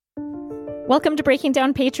Welcome to Breaking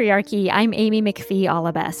Down Patriarchy. I'm Amy McPhee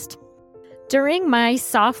Allabest. During my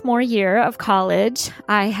sophomore year of college,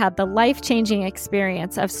 I had the life-changing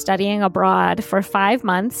experience of studying abroad for 5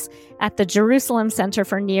 months at the Jerusalem Center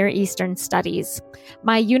for Near Eastern Studies.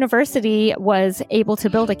 My university was able to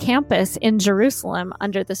build a campus in Jerusalem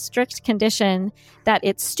under the strict condition that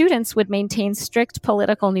its students would maintain strict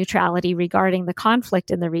political neutrality regarding the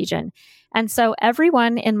conflict in the region. And so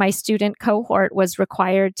everyone in my student cohort was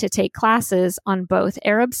required to take classes on both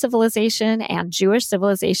Arab civilization and Jewish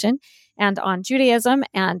civilization, and on Judaism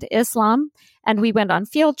and Islam. And we went on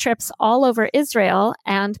field trips all over Israel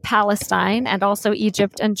and Palestine and also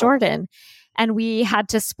Egypt and Jordan. And we had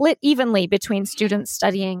to split evenly between students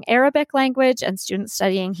studying Arabic language and students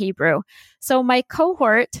studying Hebrew. So my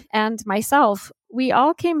cohort and myself, we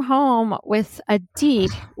all came home with a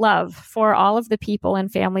deep love for all of the people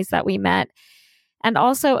and families that we met, and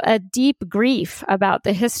also a deep grief about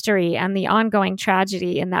the history and the ongoing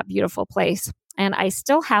tragedy in that beautiful place. And I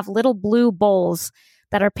still have little blue bowls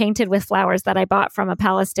that are painted with flowers that I bought from a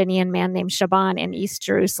Palestinian man named Shaban in East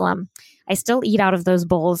Jerusalem. I still eat out of those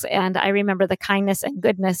bowls, and I remember the kindness and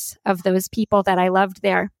goodness of those people that I loved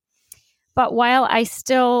there. But while I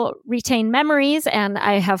still retain memories and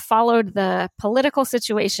I have followed the political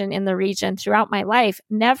situation in the region throughout my life,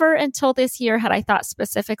 never until this year had I thought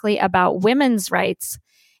specifically about women's rights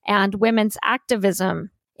and women's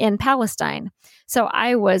activism in Palestine. So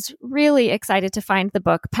I was really excited to find the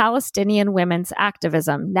book Palestinian Women's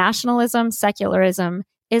Activism, Nationalism, Secularism,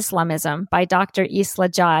 Islamism by Dr.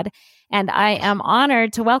 Islah Jad. And I am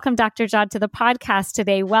honored to welcome Dr. Jad to the podcast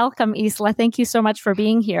today. Welcome, Islah. Thank you so much for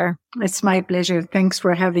being here. It's my pleasure. Thanks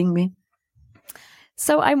for having me.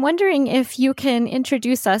 So I'm wondering if you can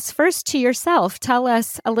introduce us first to yourself. Tell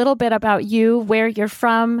us a little bit about you, where you're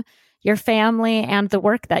from, your family, and the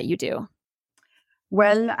work that you do.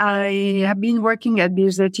 Well, I have been working at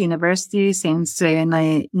Birzeit University since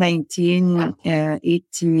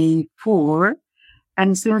 1984.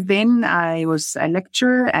 And since then, I was a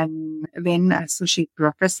lecturer and then associate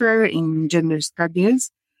professor in gender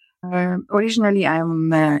studies. Originally,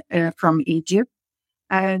 I'm from Egypt,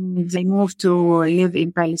 and I moved to live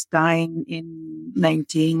in Palestine in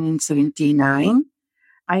 1979.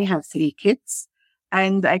 I have 3 kids.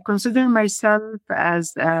 And I consider myself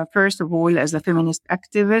as, first of all, as a feminist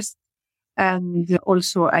activist. And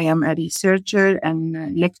also I am a researcher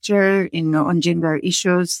and lecturer on gender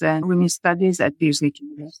issues and women's studies at Birzeit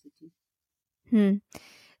University.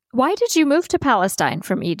 Why did you move to Palestine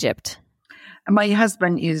from Egypt? My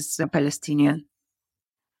husband is a Palestinian.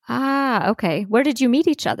 Ah, okay. Where did you meet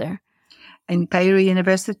each other? In Cairo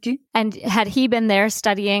University. And had he been there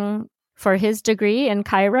studying for his degree in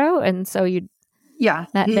Cairo? And so you... Yeah,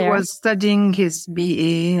 he was studying his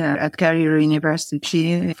BA at Cairo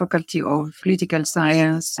University, Faculty of Political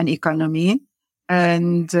Science and Economy.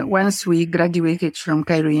 And once we graduated from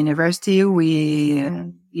Cairo University, we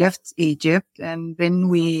left Egypt, and then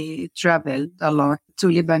we traveled a lot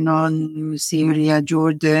to Lebanon, Syria,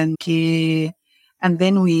 Jordan, Turkey. And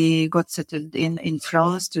then we got settled in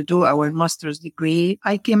France to do our master's degree.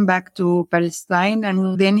 I came back to Palestine,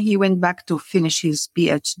 and then he went back to finish his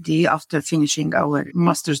Ph.D. after finishing our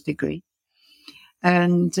master's degree.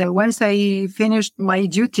 And once I finished my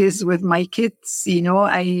duties with my kids,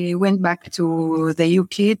 I went back to the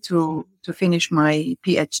UK to finish my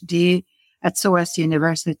Ph.D. at SOAS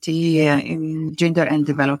University in Gender and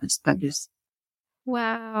Development Studies.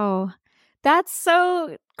 Wow. That's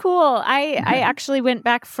so cool. I actually went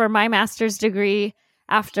back for my master's degree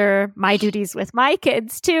after my duties with my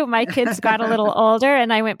kids, too. My kids got a little older,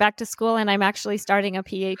 and I went back to school, and I'm actually starting a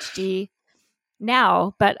PhD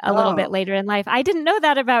now, but a little bit later in life. I didn't know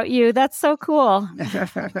that about you. That's so cool.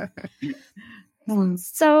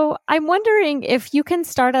 So I'm wondering if you can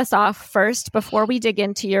start us off first before we dig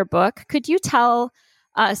into your book. Could you tell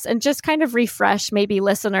us and just kind of refresh maybe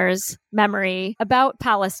listeners' memory about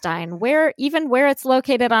Palestine, where it's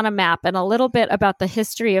located on a map, and a little bit about the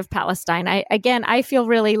history of Palestine? I feel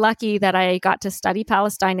really lucky that I got to study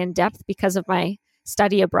Palestine in depth because of my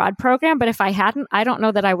study abroad program. But if I hadn't, I don't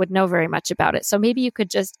know that I would know very much about it. So maybe you could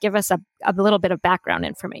just give us a little bit of background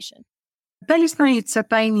information. Palestine, it's a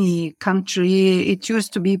tiny country. It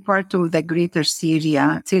used to be part of the Greater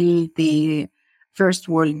Syria till the First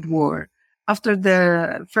World War. after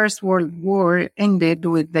the First World War ended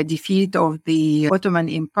with the defeat of the Ottoman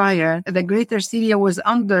Empire, the Greater Syria was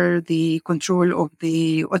under the control of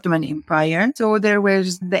the Ottoman Empire. So there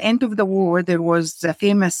was the end of the war. There was a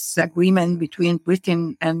famous agreement between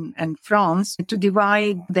Britain and France to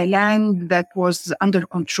divide the land that was under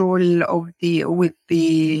control with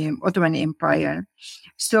the Ottoman Empire.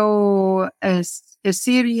 So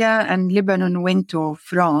Syria and Lebanon went to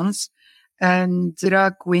France, and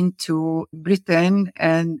Iraq went to Britain,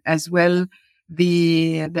 and as well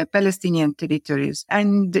the Palestinian territories.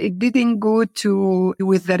 And it didn't go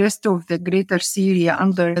with the rest of the Greater Syria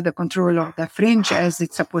under the control of the French as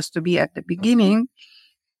it's supposed to be at the beginning,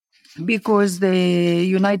 because the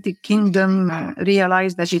United Kingdom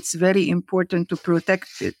realized that it's very important to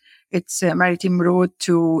protect its maritime road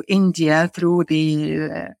to India through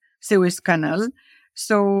the Suez Canal.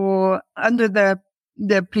 So under the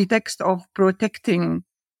pretext of protecting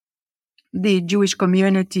the Jewish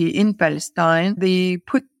community in Palestine, they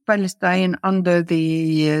put Palestine under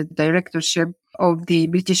the directorship of the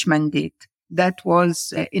British Mandate. That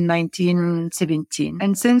was in 1917.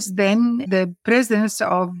 And since then, the presence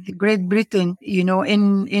of Great Britain,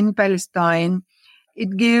 in Palestine,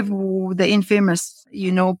 it gave the infamous,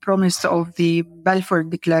 promise of the Balfour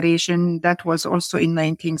Declaration. That was also in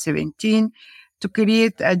 1917, to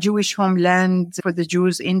create a Jewish homeland for the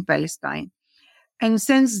Jews in Palestine. And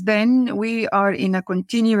since then, we are in a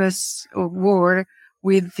continuous war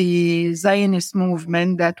with the Zionist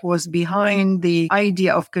movement that was behind the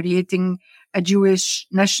idea of creating a Jewish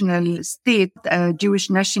national state, a Jewish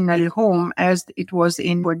national home, as it was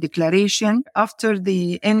in our declaration. After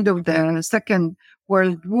the end of the Second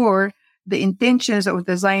World War, the intentions of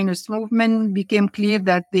the Zionist movement became clear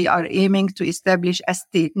that they are aiming to establish a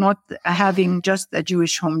state, not having just a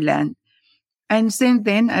Jewish homeland. And since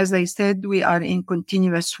then, as I said, we are in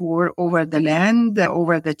continuous war over the land,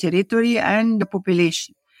 over the territory, and the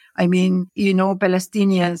population. I mean,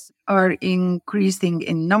 Palestinians are increasing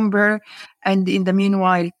in number, and in the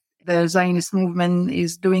meanwhile, the Zionist movement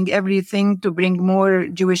is doing everything to bring more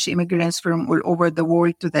Jewish immigrants from all over the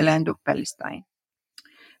world to the land of Palestine.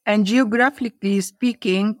 And geographically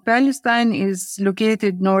speaking, Palestine is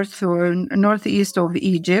located north or northeast of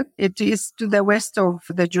Egypt. It is to the west of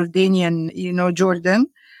the Jordanian, Jordan,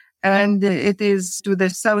 and it is to the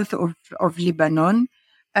south of Lebanon.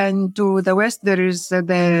 And to the west, there is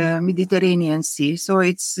the Mediterranean Sea. So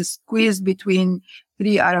it's squeezed between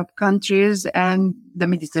 3 Arab countries and the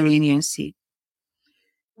Mediterranean Sea.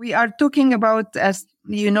 We are talking about, a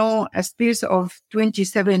space of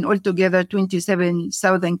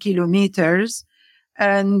 27,000 kilometers.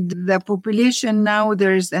 And the population now,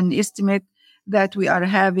 there's an estimate that we are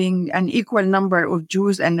having an equal number of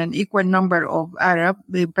Jews and an equal number of Arab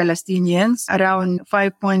Palestinians, around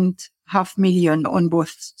 5.5 million on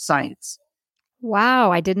both sides.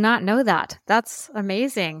 Wow, I did not know that. That's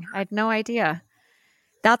amazing. I had no idea.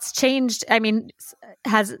 That's changed. I mean,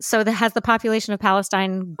 has the population of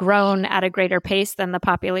Palestine grown at a greater pace than the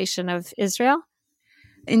population of Israel?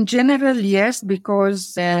 In general, yes,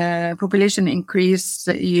 because population increase,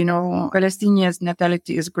 Palestinians'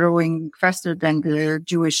 natality is growing faster than the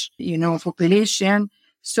Jewish, population.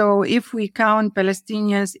 So if we count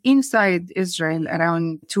Palestinians inside Israel,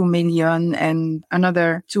 around 2 million, and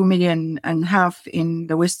another 2.5 million in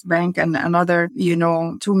the West Bank, and another, 2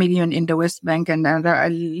 million in the West Bank, and another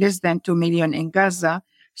less than 2 million in Gaza.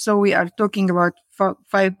 So we are talking about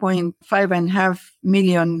 5.5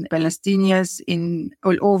 million Palestinians in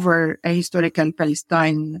all over a historical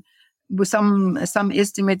Palestine. With some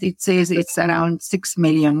estimate, it says it's around 6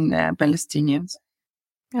 million Palestinians.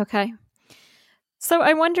 Okay. So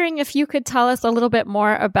I'm wondering if you could tell us a little bit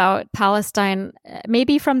more about Palestine,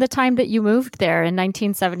 maybe from the time that you moved there in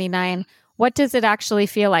 1979. What does it actually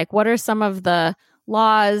feel like? What are some of the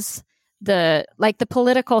laws, the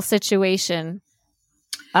political situation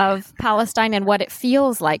of Palestine, and what it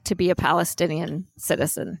feels like to be a Palestinian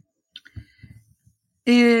citizen?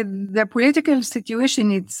 The political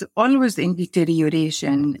situation is always in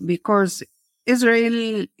deterioration, because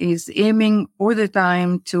Israel is aiming all the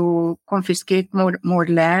time to confiscate more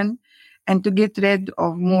land and to get rid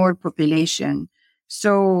of more population.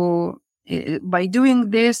 So by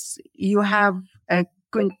doing this, you have a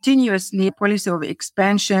continuously policy of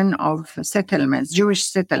expansion of settlements, Jewish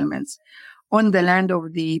settlements, on the land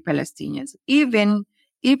of the Palestinians. Even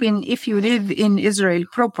if you live in Israel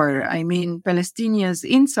proper, I mean, Palestinians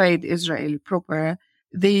inside Israel proper,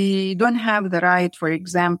 they don't have the right, for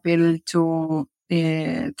example, to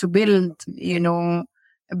build,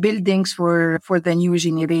 buildings for the new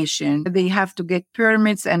generation. They have to get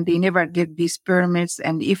permits and they never get these permits.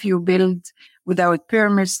 And if you build without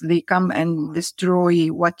permits, they come and destroy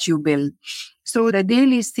what you build. So the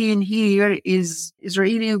daily scene here is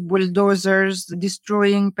Israeli bulldozers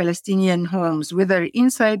destroying Palestinian homes, whether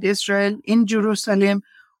inside Israel, in Jerusalem,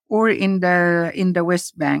 or in the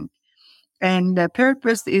West Bank. And the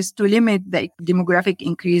purpose is to limit the demographic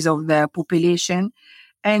increase of the population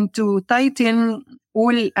and to tighten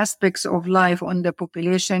all aspects of life on the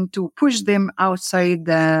population to push them outside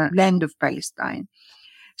the land of Palestine.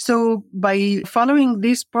 So by following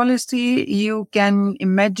this policy, you can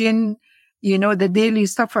imagine, the daily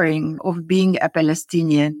suffering of being a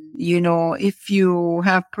Palestinian. If you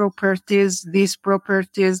have properties, these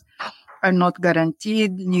properties are not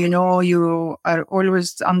guaranteed. You are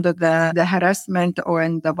always under the harassment or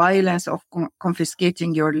the violence of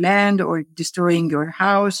confiscating your land or destroying your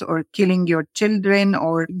house or killing your children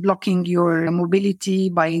or blocking your mobility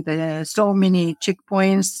by the so many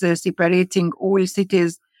checkpoints separating all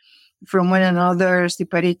cities from one another,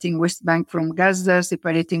 separating West Bank from Gaza,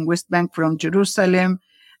 separating West Bank from Jerusalem,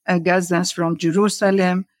 Gazans from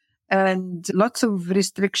Jerusalem, and lots of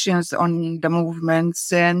restrictions on the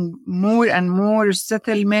movements and more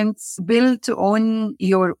settlements built on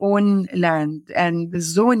your own land. And the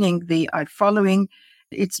zoning they are following,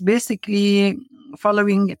 it's basically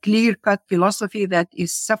following a clear-cut philosophy that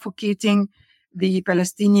is suffocating the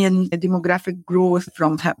Palestinian demographic growth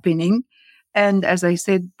from happening. And as I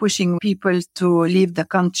said, pushing people to leave the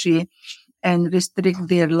country and restrict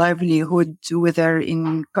their livelihood, whether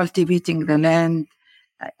in cultivating the land.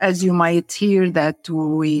 As you might hear that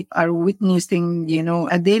we are witnessing,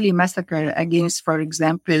 a daily massacre against, for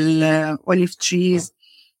example, olive trees.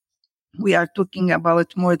 We are talking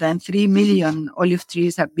about more than 3 million olive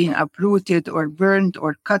trees have been uprooted or burned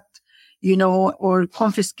or cut, or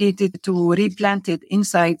confiscated to replanted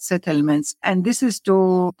inside settlements. And this is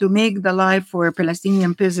to make the life for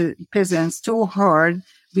Palestinian peasants too hard,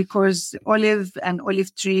 because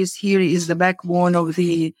olive trees here is the backbone of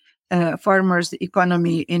the farmers'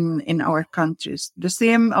 economy in our countries. The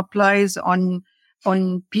same applies on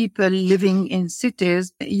people living in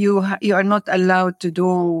cities. You are not allowed to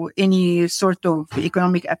do any sort of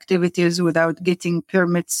economic activities without getting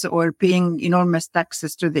permits or paying enormous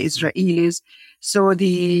taxes to the Israelis. So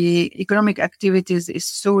the economic activities is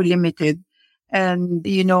so limited. And,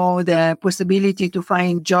 the possibility to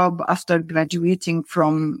find job after graduating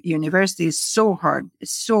from university is so hard.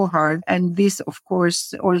 It's so hard. And this, of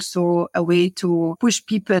course, also a way to push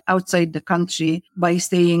people outside the country by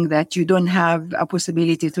saying that you don't have a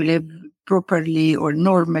possibility to live properly or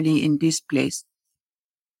normally in this place.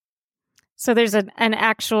 So there's an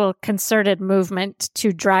actual concerted movement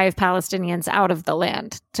to drive Palestinians out of the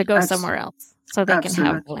land, to go somewhere else so they can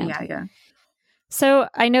have the land. Yeah. So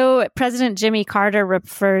I know President Jimmy Carter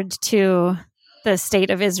referred to the state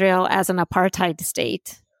of Israel as an apartheid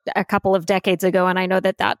state a couple of decades ago. And I know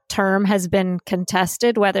that term has been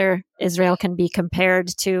contested, whether Israel can be compared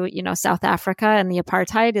to, South Africa and the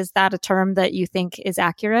apartheid. Is that a term that you think is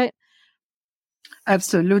accurate?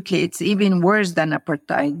 Absolutely. It's even worse than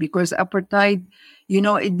apartheid, because apartheid,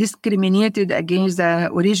 it discriminated against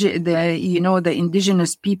the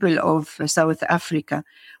indigenous people of South Africa.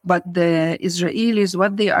 But the Israelis,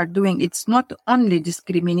 what they are doing, it's not only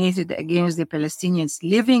discriminated against the Palestinians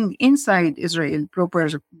living inside Israel proper,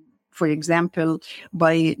 for example,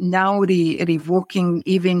 by now revoking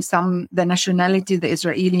even the nationality, the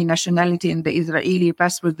Israeli nationality and the Israeli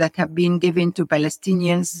passport that have been given to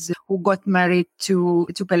Palestinians who got married to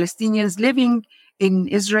Palestinians living in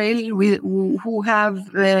Israel who have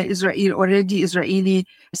Israeli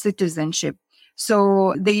citizenship.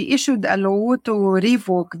 So they issued a law to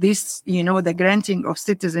revoke this, the granting of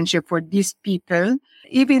citizenship for these people,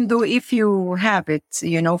 even though if you have it,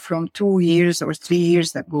 from 2 years or 3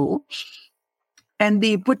 years ago. And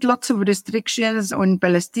they put lots of restrictions on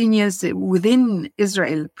Palestinians within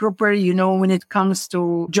Israel proper, when it comes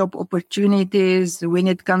to job opportunities, when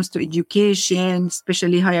it comes to education,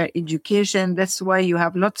 especially higher education. That's why you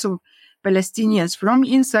have lots of Palestinians from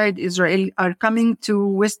inside Israel are coming to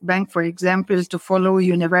West Bank, for example, to follow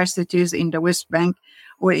universities in the West Bank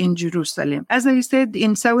or in Jerusalem. As I said,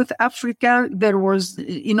 in South Africa, there was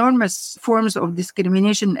enormous forms of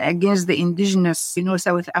discrimination against the indigenous,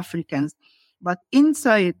 South Africans. But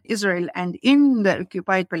inside Israel and in the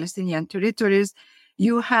occupied Palestinian territories,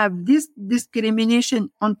 you have this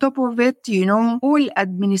discrimination. On top of it, all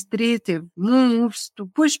administrative moves to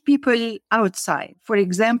push people outside. For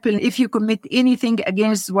example, if you commit anything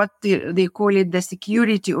against what they call it the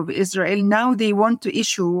security of Israel, now they want to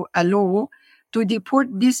issue a law to deport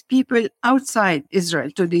these people outside Israel,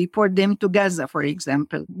 to deport them to Gaza, for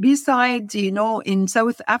example. Besides, in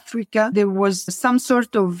South Africa, there was some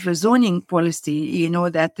sort of zoning policy,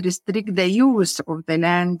 that restrict the use of the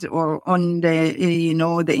land or on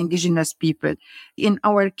the indigenous people. In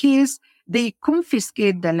our case, they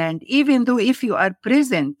confiscate the land, even though if you are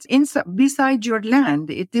present beside your land,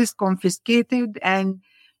 it is confiscated and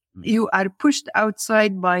you are pushed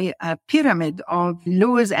outside by a pyramid of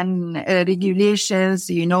laws and regulations.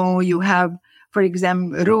 You have, for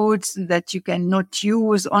example, roads that you cannot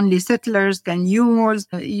use, only settlers can use.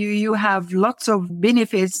 You have lots of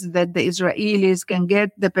benefits that the Israelis can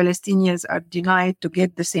get. The Palestinians are denied to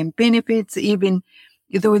get the same benefits, even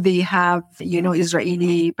though they have,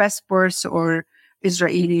 Israeli passports or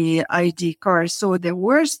Israeli ID cards. So the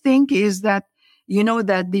worst thing is that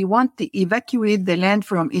that they want to evacuate the land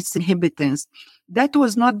from its inhabitants. That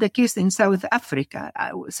was not the case in South Africa.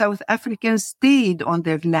 South Africans stayed on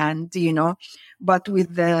their land, but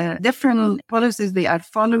with the different policies they are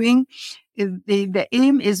following, the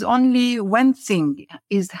aim is only one thing,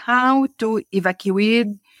 is how to evacuate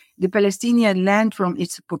the Palestinian land from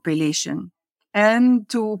its population and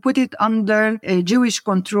to put it under Jewish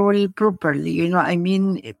control properly.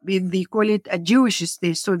 They call it a Jewish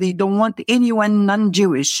state, so they don't want anyone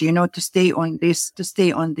non-Jewish, to stay on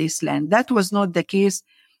this land. That was not the case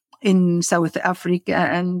in South Africa.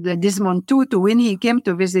 And Desmond Tutu, when he came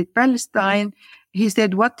to visit Palestine, he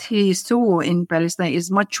said what he saw in Palestine is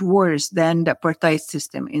much worse than the apartheid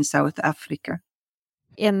system in South Africa.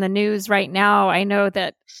 In the news right now, I know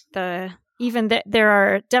that there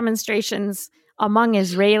are demonstrations among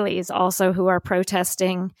Israelis also who are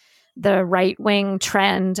protesting the right-wing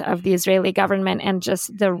trend of the Israeli government and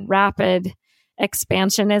just the rapid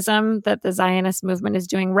expansionism that the Zionist movement is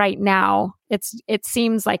doing right now. It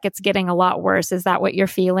seems like it's getting a lot worse. Is that what you're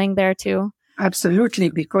feeling there too? Absolutely,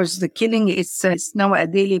 because the killing is now a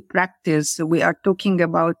daily practice. We are talking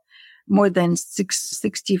about more than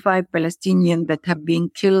 65 Palestinians that have been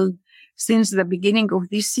killed since the beginning of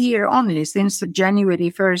this year only, since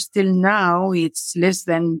January 1st till now. It's less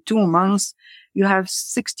than 2 months. You have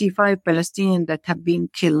 65 Palestinians that have been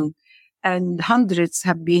killed and hundreds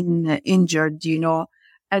have been injured,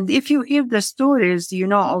 And if you hear the stories,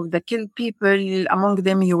 of the killed people, among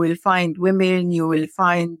them you will find women, you will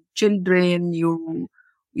find children, you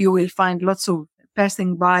will find lots of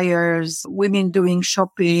passing buyers, women doing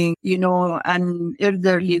shopping, and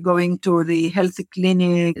elderly going to the health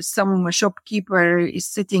clinic. Some shopkeeper is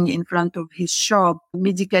sitting in front of his shop,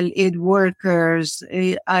 medical aid workers,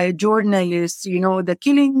 journalists, the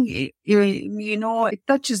killing, it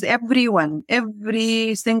touches everyone,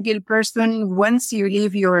 every single person. Once you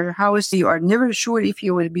leave your house, you are never sure if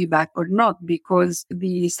you will be back or not, because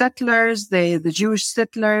the settlers, the Jewish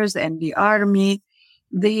settlers and the army,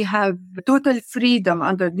 they have total freedom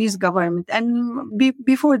under this government. And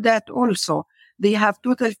before that also, they have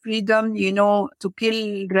total freedom, to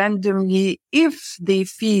kill randomly if they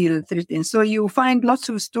feel threatened. So you find lots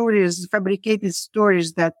of stories, fabricated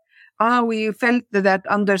stories that, we felt that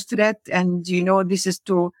under threat. And, this is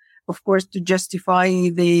of course, to justify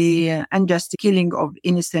the unjust killing of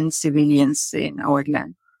innocent civilians in our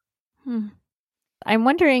land. I'm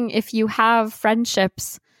wondering if you have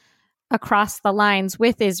friendships across the lines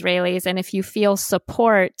with Israelis, and if you feel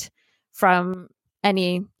support from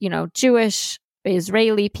any, Jewish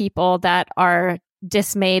Israeli people that are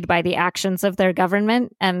dismayed by the actions of their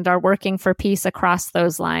government and are working for peace across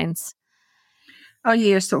those lines. Oh,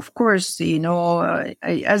 yes, of course.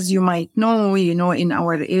 As you might know, in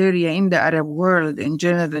our area, in the Arab world in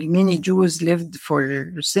general, many Jews lived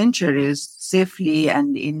for centuries safely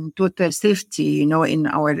and in total safety, in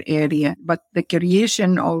our area. But the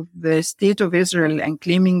creation of the State of Israel and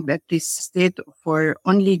claiming that this state for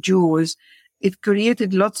only Jews, it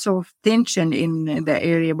created lots of tension in the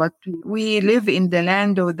area. But we live in the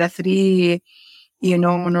land of the three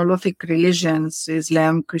monolithic religions,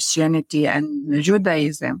 Islam, Christianity, and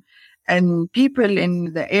Judaism. And people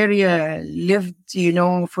in the area lived,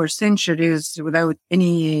 for centuries without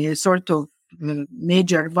any sort of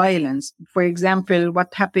major violence. For example,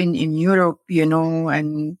 what happened in Europe,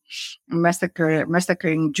 and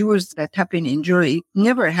massacring Jews that happened in Europe, it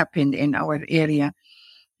never happened in our area.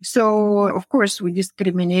 So, of course, we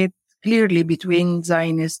discriminate clearly between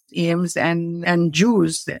Zionist aims and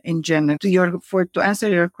Jews in general. To answer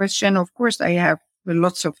your question, of course, I have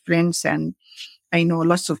lots of friends and I know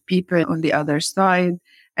lots of people on the other side,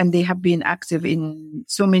 and they have been active in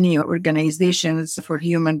so many organizations for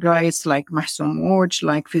human rights, like Mahsoum Watch,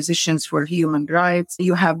 like Physicians for Human Rights.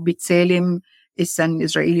 You have B'Tselem It's an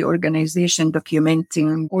Israeli organization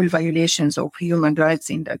documenting all violations of human rights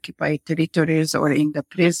in the occupied territories or in the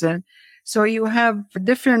prison. So you have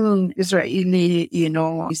different Israeli,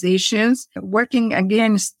 organizations working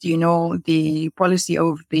against, the policy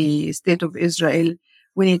of the State of Israel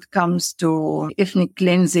when it comes to ethnic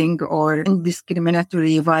cleansing or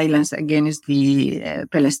discriminatory violence against the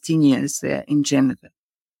Palestinians in general.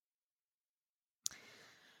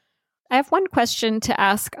 I have one question to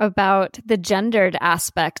ask about the gendered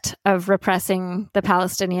aspect of repressing the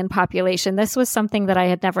Palestinian population. This was something that I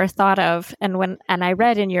had never thought of. And I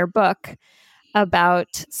read in your book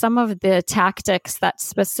about some of the tactics that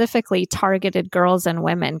specifically targeted girls and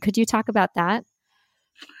women. Could you talk about that?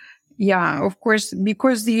 Yeah, of course,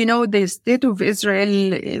 because, the State of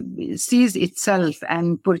Israel sees itself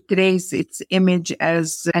and portrays its image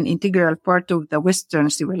as an integral part of the Western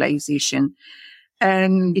civilization.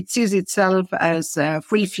 And it sees itself as a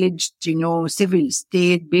full-fledged, civil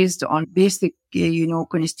state based on basic,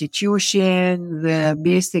 constitution, the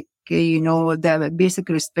basic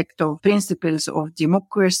respect of principles of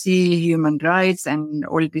democracy, human rights, and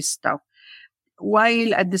all this stuff.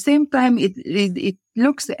 While at the same time, it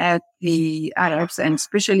looks at the Arabs and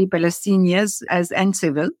especially Palestinians as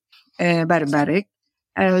uncivil, barbaric,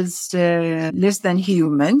 as less than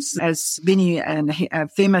humans, as a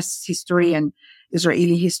famous historian,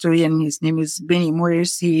 Israeli historian, his name is Benny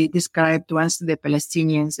Morris, he described once the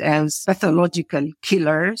Palestinians as pathological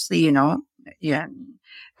killers, yeah.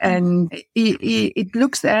 And it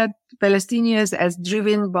looks at Palestinians as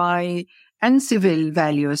driven by uncivil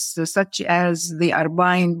values, such as they are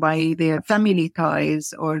bound by their family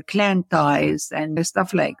ties or clan ties and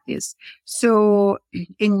stuff like this. So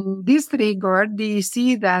in this regard, they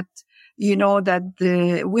see that that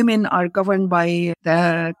the women are governed by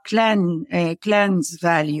the clan's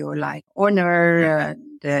value, like honor.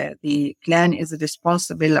 The clan is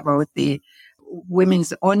responsible about the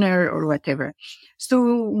women's honor or whatever.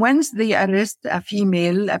 So once they arrest a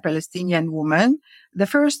Palestinian woman, the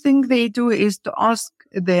first thing they do is to ask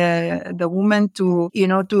the woman to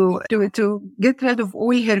get rid of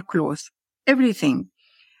all her clothes, everything,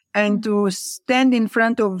 and to stand in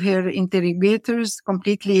front of her interrogators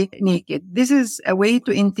completely naked. This is a way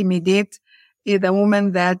to intimidate the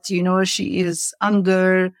woman that, she is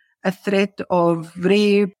under a threat of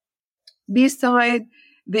rape. Besides,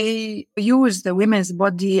 they use the women's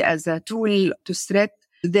body as a tool to threat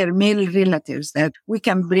their male relatives, that we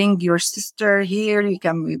can bring your sister here, we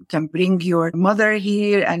can bring your mother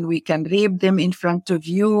here, and we can rape them in front of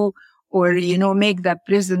you. Or, make the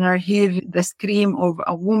prisoner hear the scream of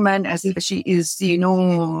a woman as if she is,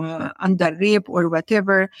 under rape or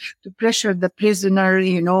whatever, to pressure the prisoner,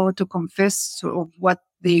 to confess of what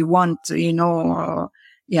they want, of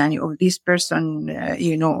this person,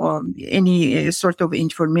 or any sort of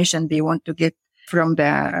information they want to get from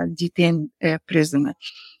the detained prisoner.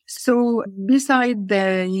 So beside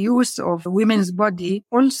the use of women's body,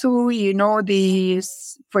 also,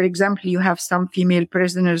 for example, you have some female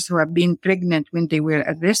prisoners who have been pregnant when they were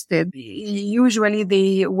arrested.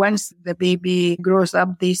 Usually once the baby grows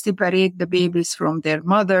up, they separate the babies from their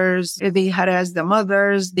mothers. They harass the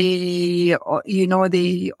mothers. They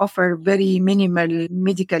offer very minimal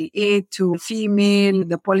medical aid to female,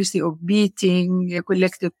 the policy of beating,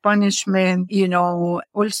 collective punishment,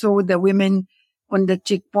 also the women on the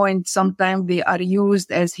checkpoint, sometimes they are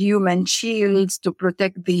used as human shields to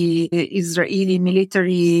protect the Israeli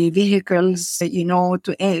military vehicles,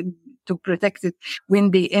 to protect it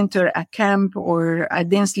when they enter a camp or a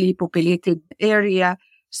densely populated area.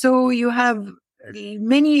 So you have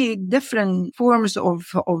many different forms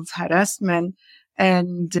of harassment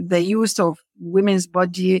and the use of women's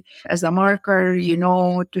body as a marker,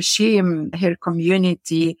 to shame her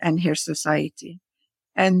community and her society.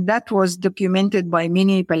 And that was documented by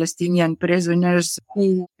many Palestinian prisoners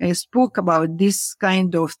who spoke about this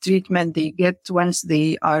kind of treatment they get once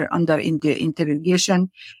they are under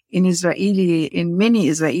interrogation in many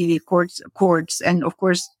Israeli courts. And of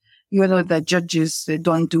course, the judges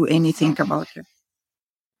don't do anything about it.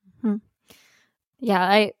 Mm-hmm.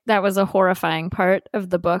 Yeah, that was a horrifying part of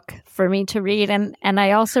the book for me to read. And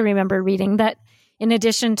I also remember reading that in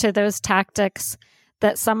addition to those tactics,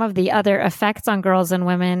 that some of the other effects on girls and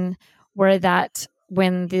women were that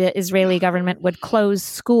when the Israeli government would close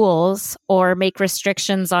schools or make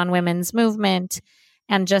restrictions on women's movement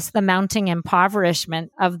and just the mounting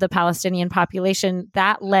impoverishment of the Palestinian population,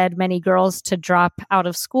 that led many girls to drop out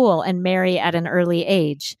of school and marry at an early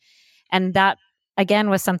age. And that, again,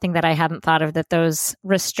 was something that I hadn't thought of, that those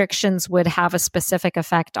restrictions would have a specific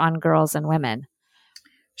effect on girls and women.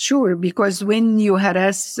 Sure, because when you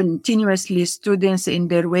harass continuously students in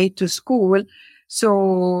their way to school, so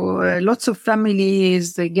lots of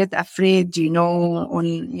families get afraid,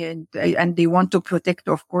 and they want to protect,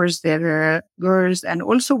 of course, their girls and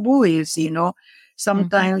also boys,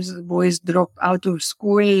 Sometimes boys drop out of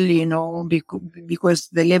school, because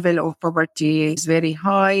the level of poverty is very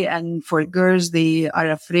high. And for girls, they are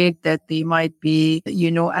afraid that they might be,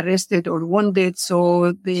 arrested or wounded.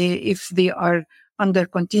 So if they are under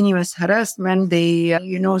continuous harassment, they,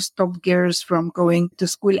 stop girls from going to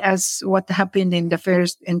school, as what happened in the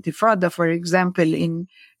first Intifada, for example, in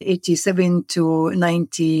 87 to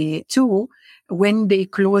 92, when they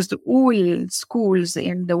closed all schools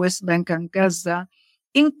in the West Bank and Gaza,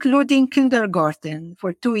 including kindergarten,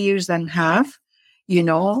 for 2.5 years,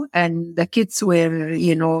 and the kids were,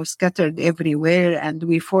 scattered everywhere. And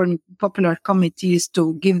we formed popular committees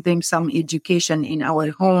to give them some education in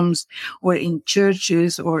our homes or in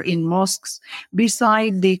churches or in mosques.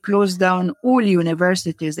 Besides, they closed down all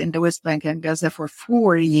universities in the West Bank and Gaza for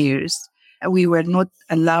 4 years. We were not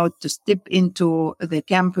allowed to step into the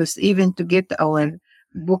campus, even to get our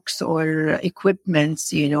books or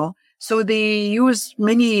equipments, So they use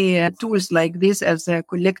many tools like this as a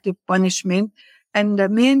collective punishment. And the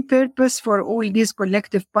main purpose for all this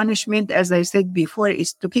collective punishment, as I said before,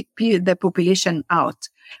 is to kick the population out,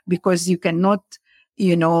 because you cannot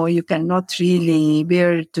really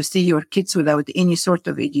bear to see your kids without any sort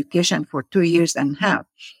of education for 2.5 years.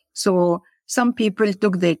 So some people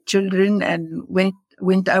took their children and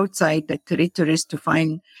went outside the territories to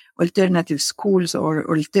find alternative schools or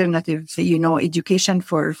alternative, education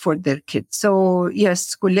for their kids. So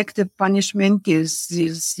yes, collective punishment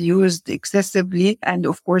is used excessively. And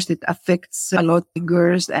of course, it affects a lot of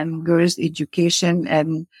girls and girls' education.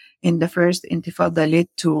 And in the first Intifada led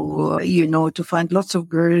to, to find lots of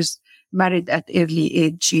girls married at early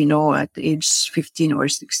age, at age 15 or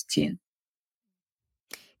 16.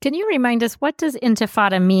 Can you remind us, what does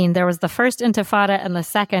Intifada mean? There was the first Intifada and the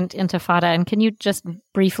second Intifada. And can you just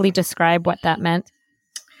briefly describe what that meant?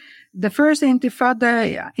 The first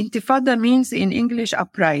Intifada means in English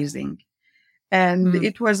uprising. And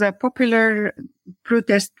it was a popular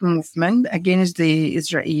protest movement against the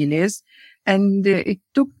Israelis. And it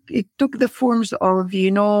took the forms of,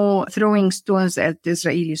 throwing stones at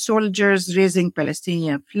Israeli soldiers, raising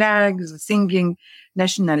Palestinian flags, singing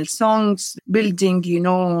national songs, building,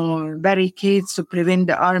 barricades to prevent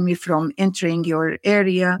the army from entering your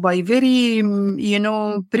area by very,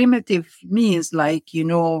 primitive means like,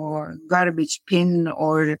 garbage bin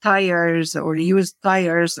or tires or used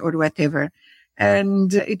tires or whatever.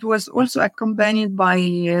 And it was also accompanied by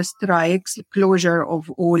strikes, closure of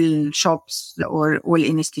all shops or all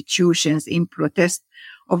institutions in protest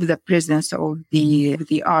of the presence of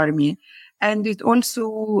the army. And it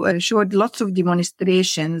also showed lots of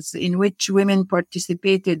demonstrations in which women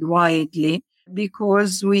participated widely,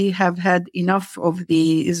 because we have had enough of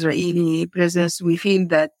the Israeli presence. We feel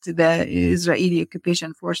that the Israeli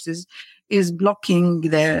occupation forces is blocking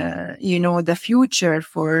the future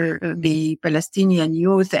for the Palestinian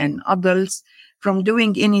youth and adults from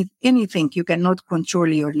doing anything. You cannot control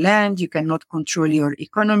your land. You cannot control your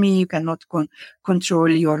economy. You cannot control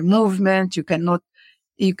your movement. You cannot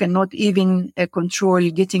even control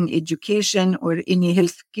getting education or any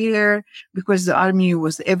health care, because the army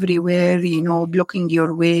was everywhere, blocking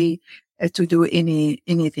your way to do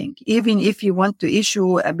anything. Even if you want to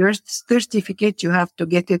issue a birth certificate, you have to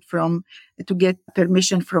get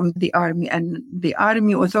permission from the army. And the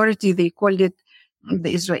army authority, they called it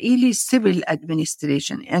the Israeli civil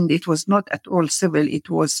administration. And it was not at all civil.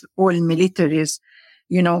 It was all militaries,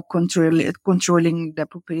 controlling the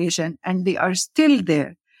population. And they are still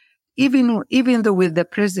there. Even though with the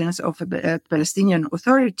presence of a Palestinian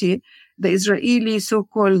authority, the Israeli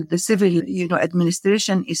so-called the civil,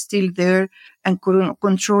 administration is still there and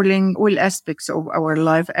controlling all aspects of our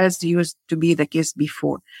life, as used to be the case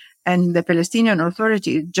before. And the Palestinian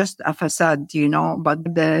Authority is just a facade,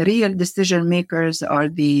 but the real decision makers are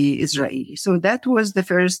the Israelis. So that was the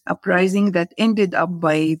first uprising that ended up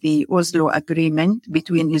by the Oslo Agreement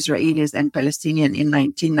between Israelis and Palestinians in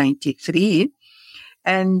 1993.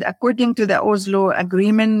 And according to the Oslo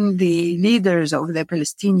Agreement, the leaders of the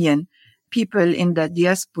Palestinian people in the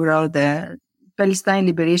diaspora, the Palestine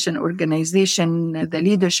Liberation Organization, the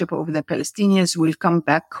leadership of the Palestinians will come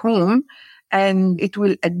back home, and it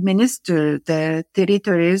will administer the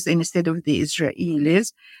territories instead of the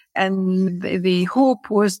Israelis. And the hope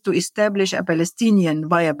was to establish a Palestinian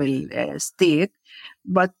viable state.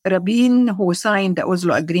 But Rabin, who signed the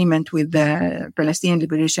Oslo Agreement with the Palestinian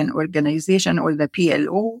Liberation Organization, or the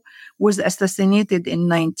PLO, was assassinated in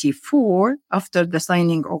 1994 after the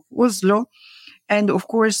signing of Oslo. And of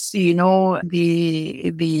course, the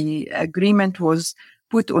agreement was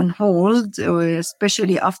put on hold,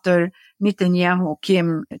 especially after Netanyahu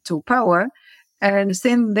came to power. And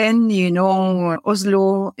since then,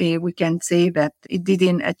 Oslo, we can say that it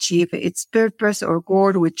didn't achieve its purpose or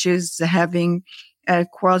goal, which is having a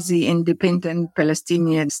quasi-independent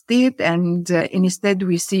Palestinian state. And instead,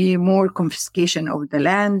 we see more confiscation of the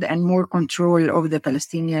land and more control of the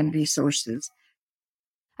Palestinian resources.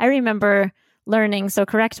 I remember learning, so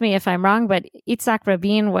correct me if I'm wrong, but Yitzhak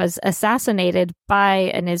Rabin was assassinated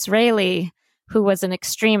by an Israeli who was an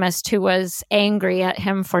extremist who was angry at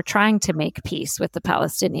him for trying to make peace with the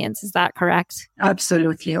Palestinians. Is that correct?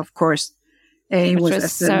 Absolutely, of course. He was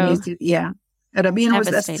assassinated. Yeah. Rabin was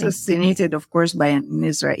assassinated, of course, by an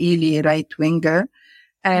Israeli right-winger.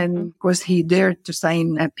 And of course, he dared to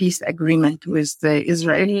sign a peace agreement with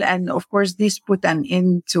Israel. And of course, this put an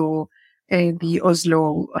end to the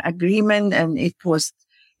Oslo Agreement. And it was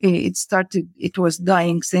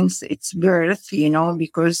dying since its birth,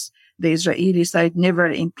 because the Israeli side never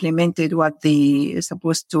implemented what they are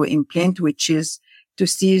supposed to implement, which is to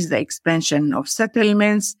cease the expansion of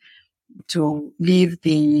settlements, to leave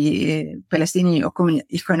the Palestinian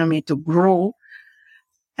economy to grow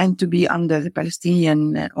and to be under the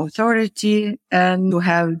Palestinian Authority, and to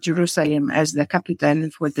have Jerusalem as the capital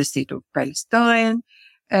for the state of Palestine,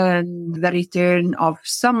 and the return of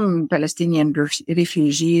some Palestinian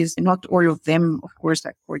refugees, not all of them, of course,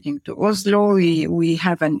 according to Oslo. We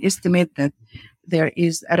have an estimate that there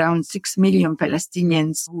is around 6 million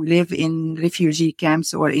Palestinians who live in refugee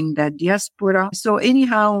camps or in the diaspora. So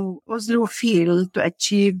anyhow, Oslo failed to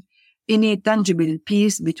achieve any tangible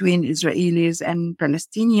peace between Israelis and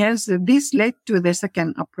Palestinians. This led to the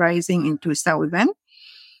second uprising in 2000.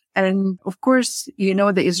 And of course, the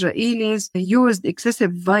Israelis used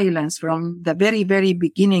excessive violence from the very, very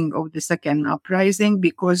beginning of the second uprising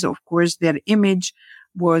because, of course, their image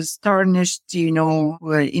was tarnished,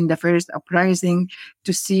 in the first uprising,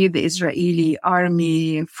 to see the Israeli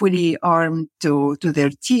army fully armed to their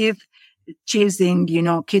teeth, chasing,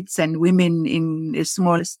 kids and women in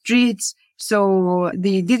small streets. So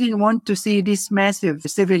they didn't want to see these massive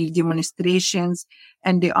civil demonstrations,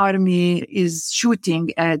 and the army is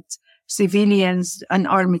shooting at civilians,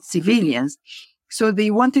 unarmed civilians. So they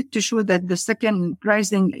wanted to show that the second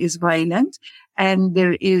uprising is violent, and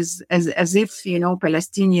there is as if,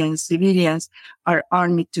 Palestinian civilians are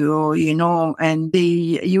armed to, and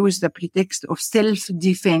they use the pretext of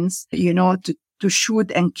self-defense, to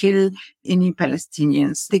shoot and kill any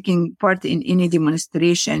Palestinians taking part in any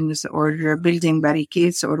demonstrations or building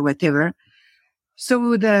barricades or whatever.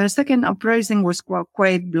 So the second uprising was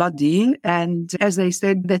quite bloody. And as I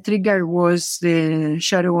said, the trigger was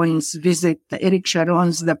Sharon's visit, Eric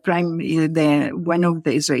Sharon's, one of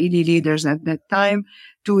the Israeli leaders at that time,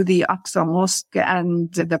 to the Aqsa Mosque,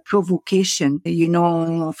 and the provocation,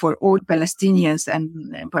 for all Palestinians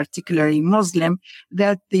and particularly Muslim,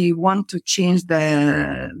 that they want to change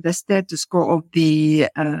the status quo of the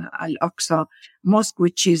Al-Aqsa Mosque,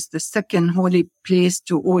 which is the second holy place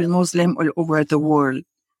to all Muslim all over the world.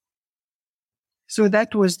 So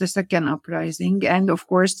that was the second uprising. And of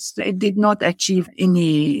course, it did not achieve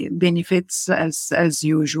any benefits as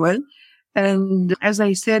usual. And as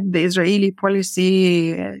I said, the Israeli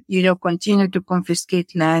policy, continued to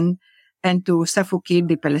confiscate land and to suffocate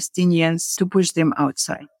the Palestinians, to push them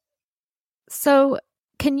outside. So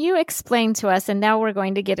can you explain to us, and now we're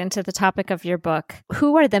going to get into the topic of your book,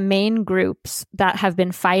 who are the main groups that have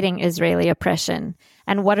been fighting Israeli oppression,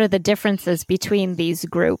 and what are the differences between these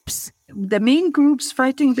groups? The main groups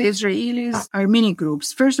fighting the Israelis are many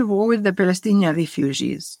groups. First of all, the Palestinian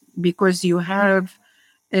refugees, because you have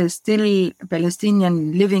still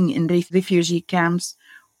Palestinians living in refugee camps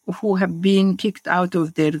who have been kicked out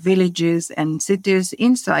of their villages and cities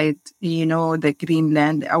inside, the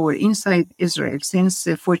Greenland or inside Israel since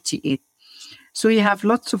 1948. So you have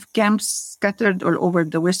lots of camps scattered all over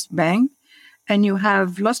the West Bank, and you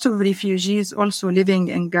have lots of refugees also living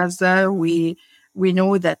in Gaza. We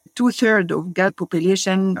know that 2/3 of Gaza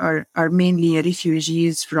population are mainly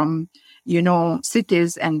refugees from,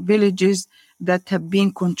 cities and villages that have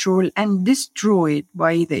been controlled and destroyed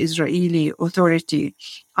by the Israeli Authority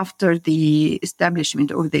after the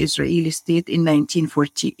establishment of the Israeli state in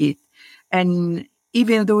 1948. And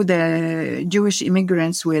even though the Jewish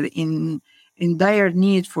immigrants were in in dire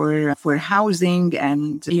need for housing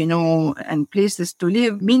and, and places to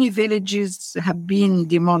live. Many villages have been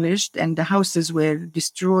demolished and the houses were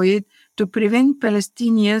destroyed to prevent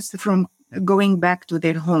Palestinians from going back to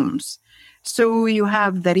their homes. So you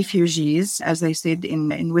have the refugees, as I said,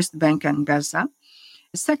 in West Bank and Gaza.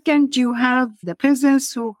 Second, you have the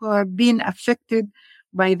peasants who have been affected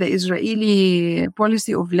by the Israeli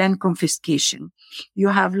policy of land confiscation. You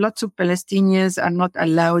have lots of Palestinians are not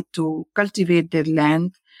allowed to cultivate their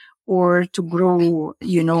land or to grow,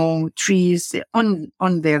 trees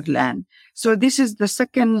on their land. So this is the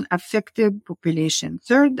second affected population.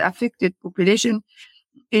 Third affected population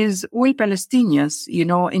is all Palestinians,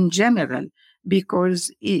 in general,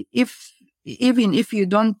 because even if you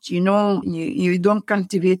don't, you don't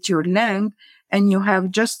cultivate your land and you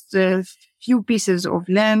have just a few pieces of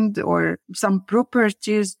land or some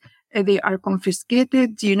properties, they are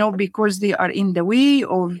confiscated, because they are in the way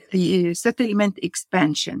of the settlement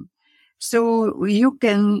expansion. So you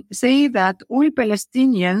can say that all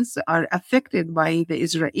Palestinians are affected by the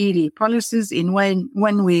Israeli policies in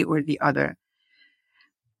one way or the other.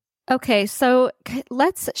 Okay, so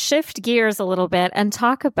let's shift gears a little bit and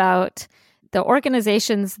talk about the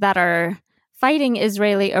organizations that are fighting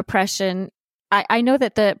Israeli oppression. I know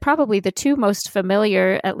that probably the two most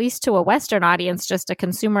familiar, at least to a Western audience, just a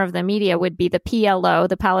consumer of the media, would be the PLO,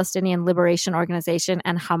 the Palestinian Liberation Organization,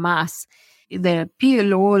 and Hamas. The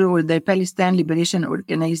PLO, or the Palestine Liberation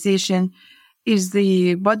Organization, is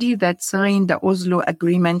the body that signed the Oslo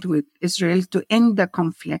Agreement with Israel to end the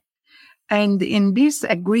conflict. And in this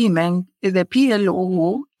agreement, the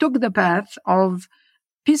PLO took the path of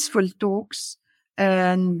peaceful talks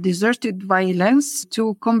and deserted violence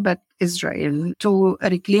to combat Israel, to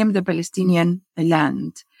reclaim the Palestinian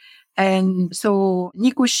land. And so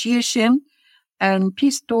negotiation and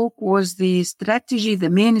peace talk was the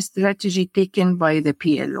main strategy taken by the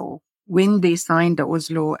PLO when they signed the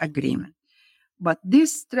Oslo Agreement. But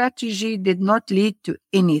this strategy did not lead to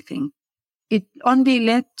anything. It only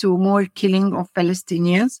led to more killing of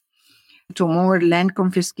Palestinians, to more land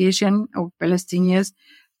confiscation of Palestinians,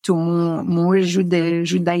 to more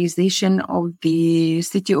Judaization of the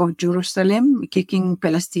city of Jerusalem, kicking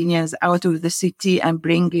Palestinians out of the city and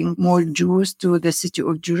bringing more Jews to the city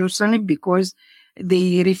of Jerusalem because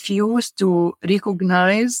they refuse to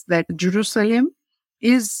recognize that Jerusalem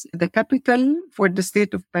is the capital for the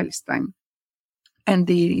state of Palestine. And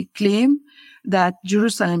they claim that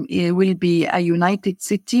Jerusalem will be a united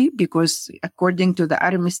city because according to the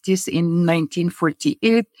armistice in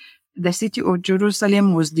 1948, the city of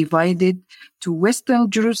Jerusalem was divided to Western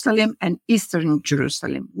Jerusalem and Eastern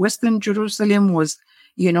Jerusalem. Western Jerusalem was,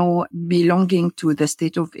 belonging to the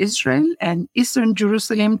state of Israel, and Eastern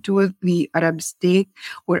Jerusalem to the Arab state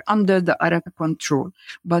or under the Arab control.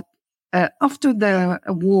 But after the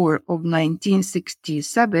war of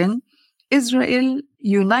 1967, Israel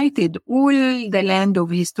united all the land of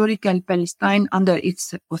historical Palestine under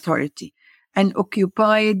its authority and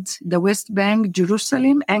occupied the West Bank,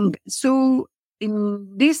 Jerusalem. And so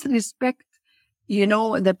in this respect,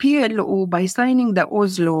 the PLO, by signing the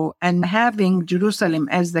Oslo and having Jerusalem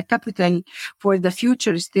as the capital for the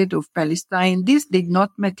future state of Palestine, this did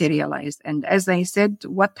not materialize. And as I said,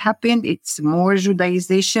 what happened? It's more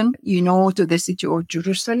Judaization, to the city of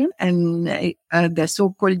Jerusalem and the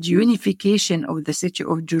so-called unification of the city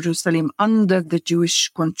of Jerusalem under the Jewish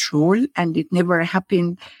control. And it never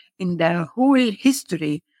happened in the whole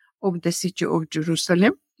history of the city of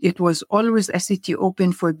Jerusalem. It was always a city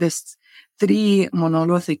open for this three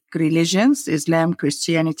monolithic religions, Islam,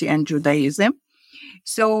 Christianity, and Judaism.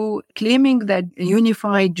 So claiming that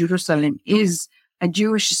unified Jerusalem is a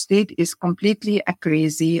Jewish state is completely a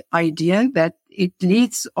crazy idea that it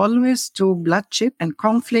leads always to bloodshed and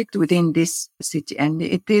conflict within this city. And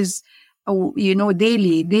it is,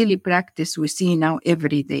 daily practice we see now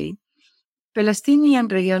every day.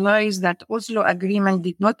 Palestinians realized that Oslo Agreement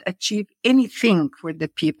did not achieve anything for the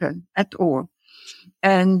people at all.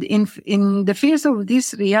 And in the face of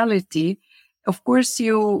this reality, of course,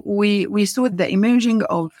 we saw the emerging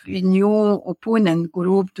of a new opponent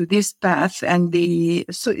group to this path, and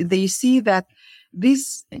they see that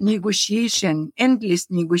this negotiation,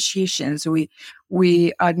 endless negotiations,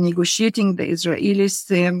 we are negotiating the Israelis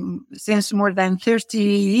since more than 30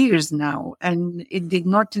 years now, and it did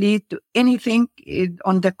not lead to anything.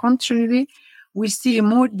 On the contrary, we see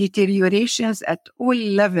more deteriorations at all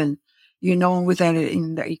levels, whether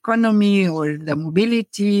in the economy or the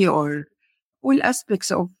mobility or all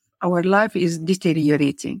aspects of our life is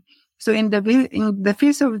deteriorating. So in the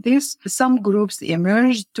face of this, some groups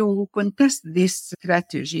emerged to contest this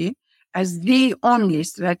strategy as the only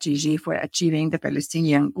strategy for achieving the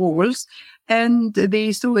Palestinian goals. And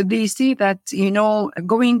they see that,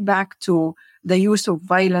 going back to the use of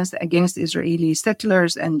violence against Israeli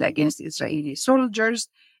settlers and against Israeli soldiers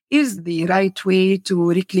is the right way to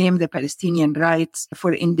reclaim the Palestinian rights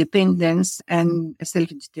for independence and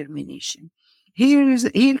self-determination. Here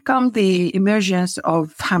come the emergence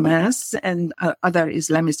of Hamas and other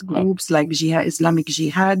Islamist groups like Islamic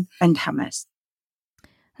Jihad and Hamas.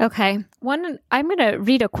 Okay. I'm going to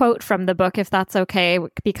read a quote from the book, if that's okay,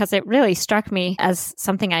 because it really struck me as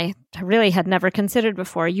something I really had never considered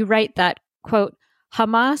before. You write that, quote,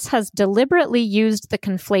 Hamas has deliberately used the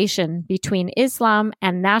conflation between Islam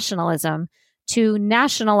and nationalism to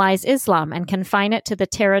nationalize Islam and confine it to the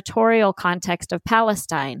territorial context of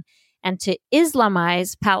Palestine and to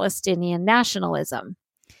Islamize Palestinian nationalism.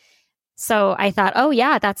 So I thought, oh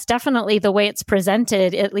yeah, that's definitely the way it's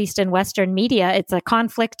presented, at least in Western media. It's a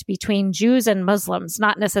conflict between Jews and Muslims,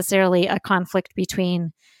 not necessarily a conflict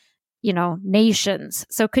between, nations.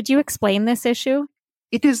 So could you explain this issue?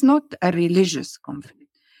 It is not a religious conflict.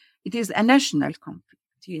 It is a national conflict,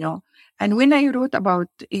 And when I wrote about,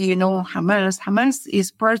 Hamas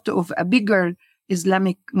is part of a bigger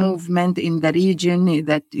Islamic movement in the region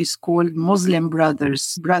that is called Muslim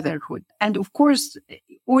Brotherhood. And of course,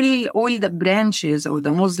 all the branches of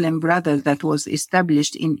the Muslim Brotherhood that was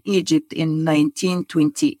established in Egypt in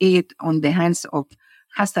 1928 on the hands of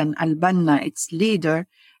Hassan al-Banna, its leader,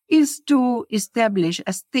 is to establish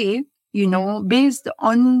a state, based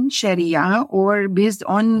on Sharia or based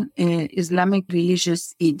on Islamic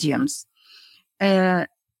religious idioms.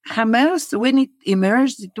 Hamas, when it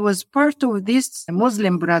emerged, it was part of this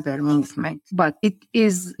Muslim Brotherhood movement, but it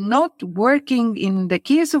is not working in the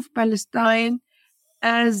case of Palestine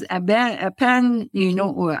as a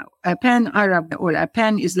pan-Arab or a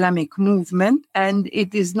pan-Islamic movement. And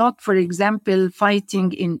it is not, for example,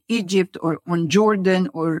 fighting in Egypt or on Jordan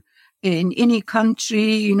or in any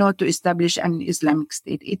country, to establish an Islamic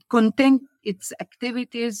state. It contains its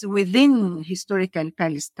activities within historical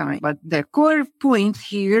Palestine. But the core point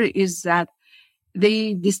here is that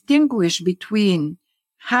they distinguish between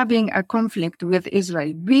having a conflict with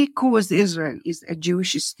Israel because Israel is a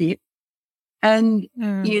Jewish state and,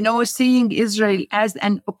 seeing Israel as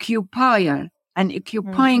an occupier and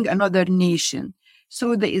occupying another nation. So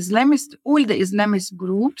all the Islamist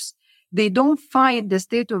groups, they don't fight the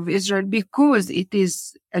state of Israel because it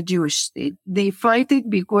is a Jewish state. They fight it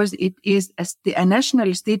because it is a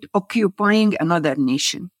national state occupying another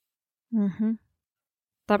nation. Mm-hmm.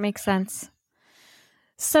 That makes sense.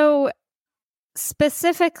 So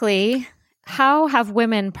specifically, how have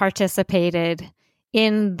women participated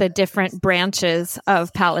in the different branches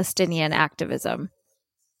of Palestinian activism?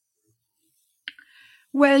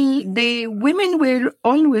 Well, the women were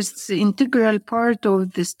always the integral part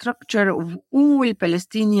of the structure of all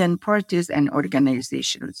Palestinian parties and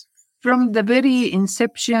organizations. From the very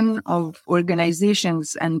inception of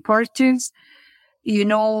organizations and parties,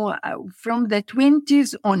 from the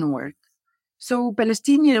 20s onward. So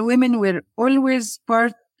Palestinian women were always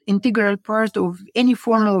integral part of any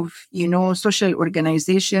form of, social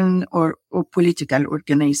organization or political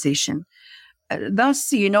organization.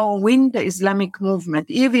 Thus, when the Islamic movement,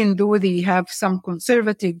 even though they have some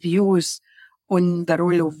conservative views on the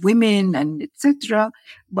role of women and etc.,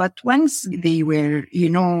 but once they were,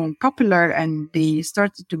 popular and they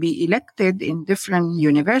started to be elected in different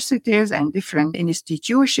universities and different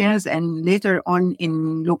institutions and later on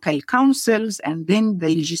in local councils and then the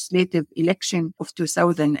legislative election of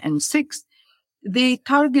 2006, they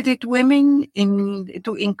targeted women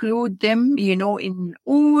to include them, in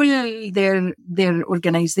all their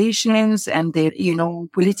organizations and their,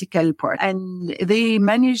 political part. And they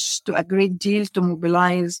managed to a great deal to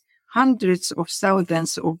mobilize hundreds of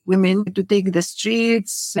thousands of women to take the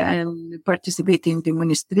streets and participate in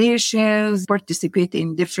demonstrations, participate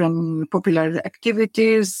in different popular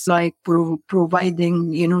activities like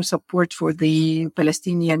providing, support for the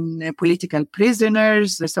Palestinian political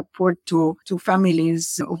prisoners, support to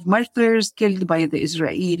families of martyrs killed by the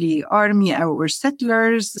Israeli army or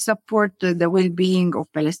settlers, support the well-being of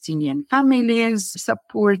Palestinian families,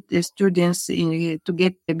 support the students to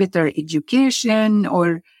get a better education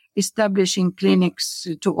or establishing clinics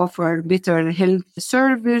to offer better health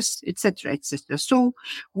service, etc., etc. So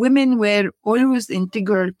women were always an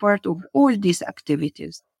integral part of all these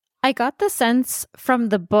activities. I got the sense from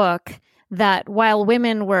the book that while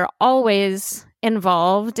women were always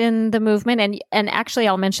involved in the movement, and actually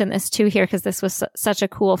I'll mention this too here because this was such a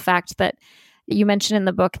cool fact that you mentioned in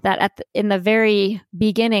the book that in the very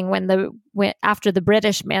beginning, after the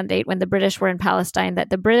British mandate, when the British were in Palestine, that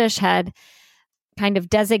the British had kind of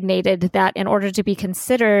designated that in order to be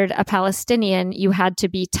considered a Palestinian, you had to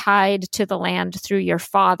be tied to the land through your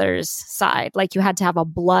father's side. Like you had to have a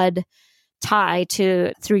blood tie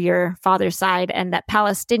through your father's side, and that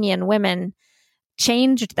Palestinian women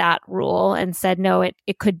changed that rule and said, no,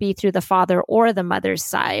 it could be through the father or the mother's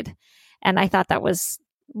side. And I thought that was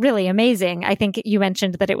really amazing. I think you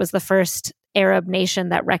mentioned that it was the first Arab nation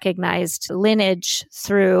that recognized lineage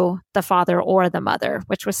through the father or the mother,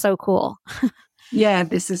 which was so cool. Yeah,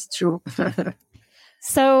 this is true.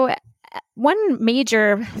 So one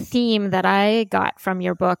major theme that I got from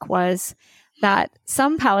your book was that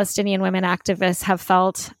some Palestinian women activists have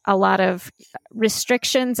felt a lot of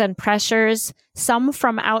restrictions and pressures, some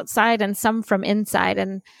from outside and some from inside.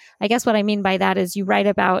 And I guess what I mean by that is you write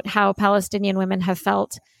about how Palestinian women have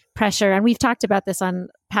felt pressure. And we've talked about this on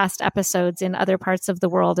past episodes in other parts of the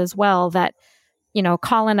world as well, that,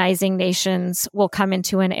 colonizing nations will come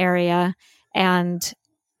into an area and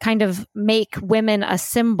kind of make women a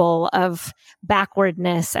symbol of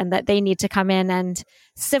backwardness, and that they need to come in and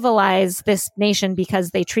civilize this nation because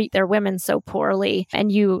they treat their women so poorly.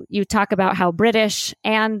 And you talk about how British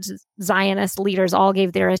and Zionist leaders all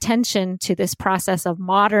gave their attention to this process of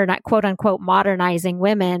quote unquote, modernizing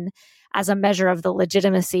women as a measure of the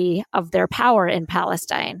legitimacy of their power in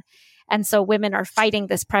Palestine. And so women are fighting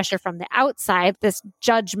this pressure from the outside, this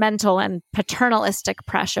judgmental and paternalistic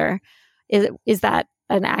pressure. Is that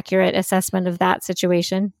an accurate assessment of that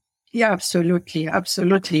situation? Yeah, absolutely.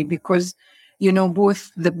 Absolutely. Because,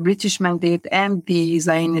 both the British mandate and the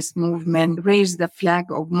Zionist movement raised the flag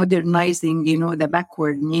of modernizing, the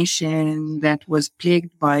backward nation that was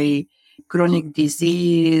plagued by chronic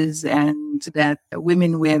disease, and that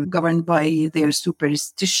women were governed by their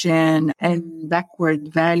superstition and backward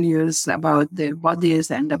values about their bodies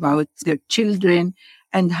and about their children,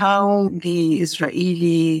 and how the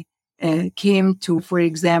Israeli came to, for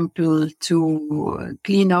example, to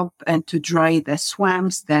clean up and to dry the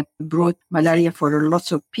swamps that brought malaria for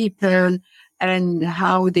lots of people, and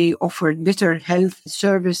how they offered better health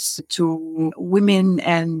service to women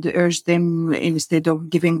and urged them, instead of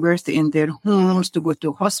giving birth in their homes, to go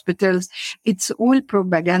to hospitals. It's all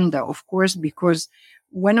propaganda, of course, because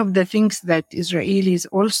one of the things that Israelis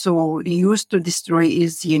also used to destroy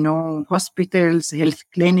is, hospitals, health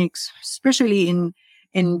clinics, especially in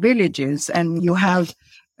villages. And you have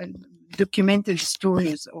documented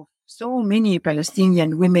stories of so many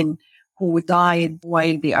Palestinian women who died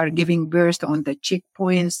while they are giving birth on the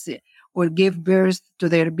checkpoints, or gave birth to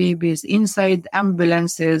their babies inside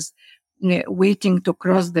ambulances, waiting to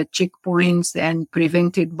cross the checkpoints and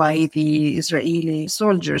prevented by the Israeli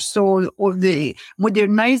soldiers. So all the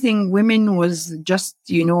modernizing women was just,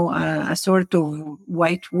 a sort of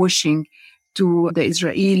whitewashing to the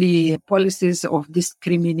Israeli policies of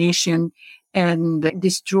discrimination and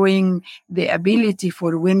destroying the ability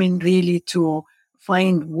for women really to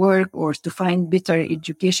find work or to find better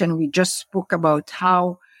education. We just spoke about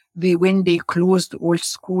how when they closed all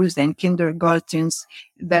schools and kindergartens,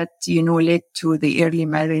 that, led to the early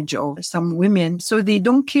marriage of some women. So they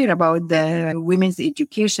don't care about the women's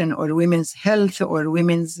education or women's health or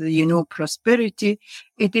women's, prosperity.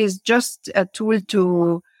 It is just a tool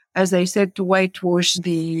to, as I said, to whitewash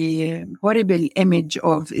the horrible image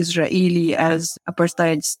of Israeli as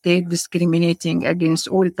apartheid state, discriminating against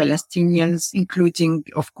all Palestinians, including,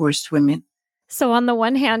 of course, women. So on the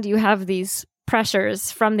one hand, you have these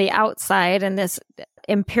pressures from the outside and this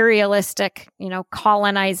imperialistic,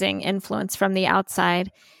 colonizing influence from the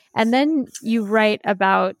outside. And then you write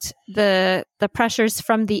about the pressures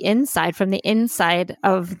from the inside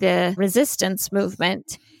of the resistance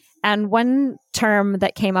movement. And one term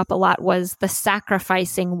that came up a lot was the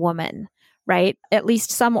sacrificing woman, right? At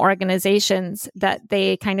least some organizations that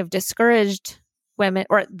they kind of discouraged women,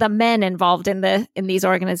 or the men involved in these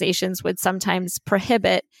organizations would sometimes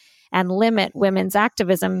prohibit and limit women's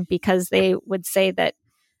activism because they would say that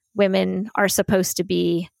women are supposed to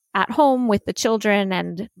be at home with the children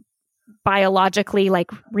and biologically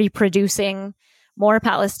reproducing more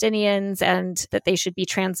Palestinians, and that they should be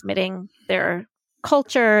transmitting their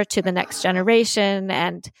culture to the next generation.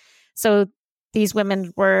 And so these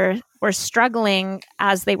women were struggling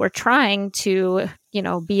as they were trying to,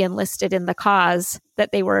 be enlisted in the cause,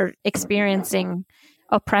 that they were experiencing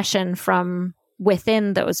oppression from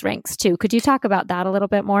within those ranks too. Could you talk about that a little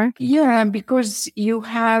bit more? Yeah, because you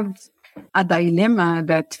have a dilemma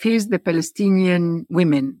that faced the Palestinian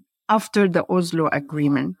women after the Oslo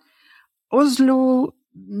Agreement. Oslo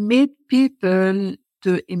made people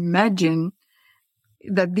to imagine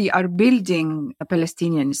that they are building a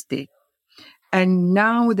Palestinian state. And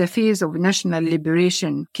now the phase of national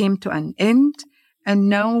liberation came to an end. And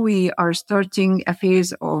now we are starting a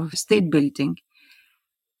phase of state building.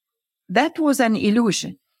 That was an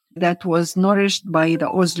illusion that was nourished by the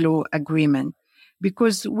Oslo Agreement.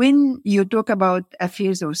 Because when you talk about a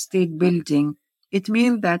phase of state building, it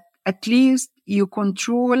means that at least you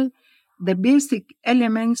control the basic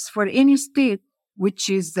elements for any state, which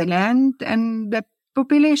is the land and the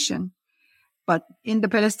population. But in the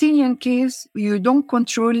Palestinian case, you don't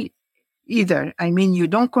control either. I mean, you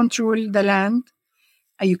don't control the land.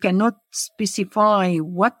 You cannot specify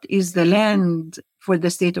what is the land for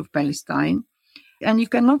the state of Palestine. And you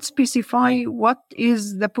cannot specify what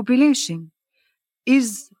is the population.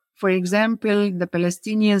 Is, for example, the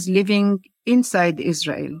Palestinians living inside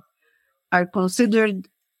Israel are considered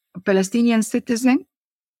Palestinian citizens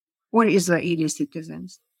or Israeli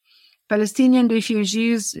citizens? Palestinian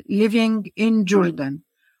refugees living in Jordan,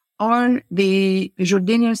 are they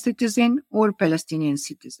Jordanian citizen or Palestinian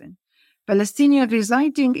citizen? Palestinian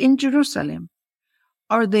residing in Jerusalem,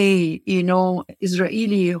 are they,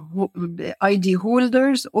 Israeli ID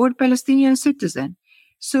holders or Palestinian citizen?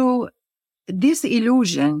 So this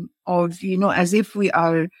illusion of, as if we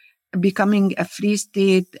are becoming a free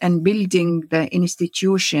state and building the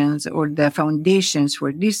institutions or the foundations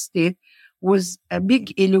for this state was a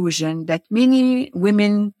big illusion that many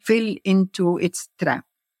women fell into its trap.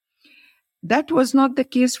 That was not the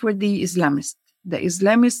case for the Islamists. The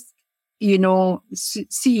Islamists,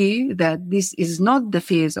 see that this is not the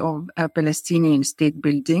phase of a Palestinian state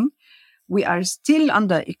building. We are still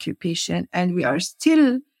under occupation and we are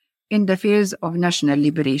still in the phase of national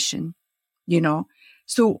liberation,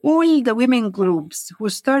 So all the women groups who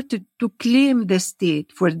started to claim the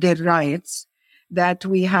state for their rights, that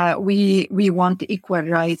we want equal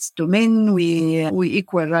rights to men, we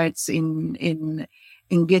equal rights in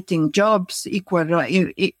getting jobs,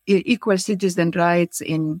 equal citizen rights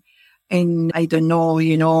in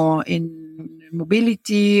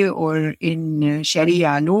mobility or in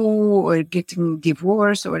Sharia law or getting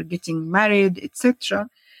divorced or getting married, etc.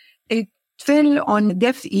 It fell on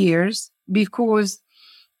deaf ears because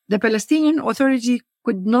the Palestinian Authority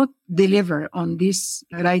could not deliver on this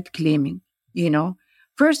right claiming.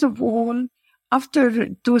 First of all, after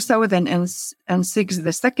 2006,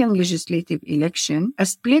 the second legislative election, a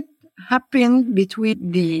split happened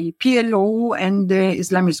between the PLO and the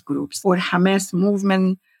Islamist groups or Hamas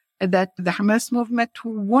movement, that the Hamas movement who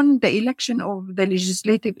won the election of the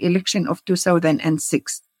legislative election of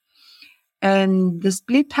 2006. And the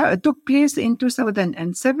split took place in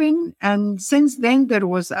 2007. And since then, there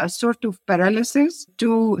was a sort of paralysis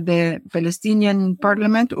to the Palestinian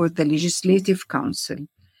parliament or the legislative council.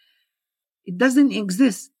 It doesn't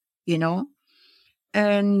exist,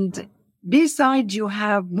 And besides, you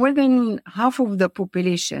have more than half of the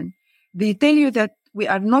population. They tell you that we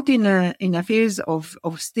are not in a phase of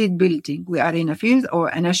state building. We are in a phase of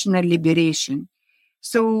a national liberation.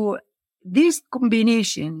 So this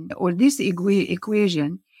combination or this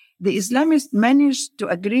equation, the Islamists managed to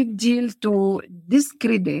a great deal to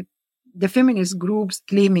discredit the feminist groups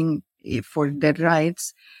claiming for their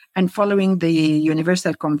rights and following the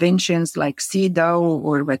universal conventions like CEDAW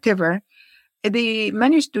or whatever. They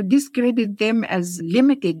managed to discredit them as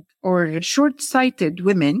limited or short-sighted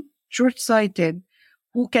women,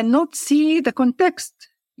 who cannot see the context,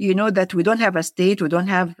 that we don't have a state, we don't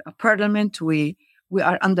have a parliament, we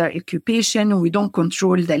are under occupation, we don't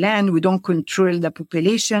control the land, we don't control the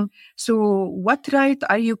population. So what right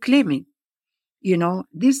are you claiming?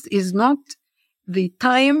 This is not the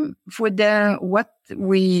time for what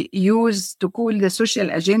we use to call the social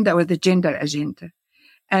agenda or the gender agenda.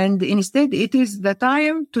 And instead, it is the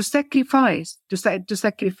time to sacrifice,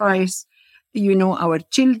 our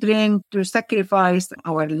children, to sacrifice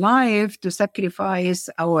our life, to sacrifice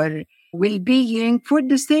our well-being for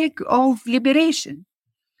the sake of liberation.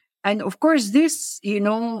 And of course, this,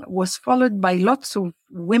 was followed by lots of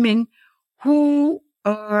women who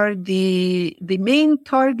are the main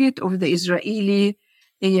target of the Israeli,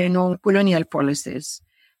 colonial policies.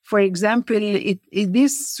 For example,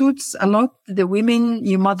 this suits a lot the women,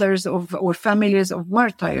 mothers of or families of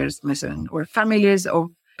martyrs, or families of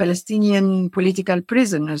Palestinian political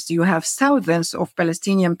prisoners. You have thousands of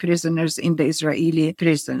Palestinian prisoners in the Israeli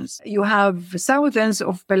prisons. You have thousands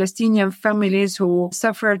of Palestinian families who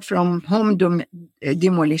suffered from home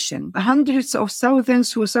demolition. Hundreds of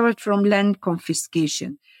thousands who suffered from land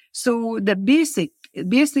confiscation. So the basic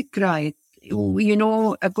right,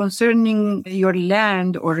 concerning your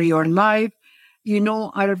land or your life,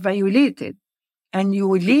 are violated. and you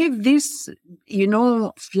leave this,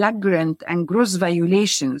 flagrant and gross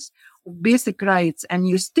violations of basic rights, and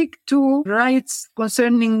you stick to rights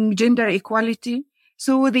concerning gender equality.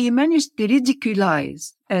 So they managed to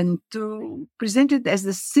ridiculize and to present it as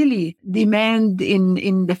a silly demand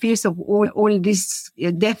in the face of all this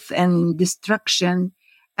death and destruction,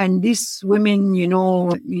 and these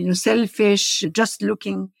women, selfish, just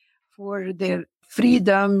looking for their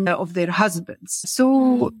freedom of their husbands.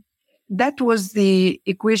 So that was the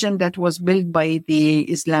equation that was built by the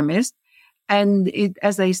Islamists. And it,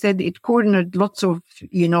 as I said, it cornered lots of,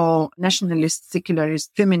 nationalist,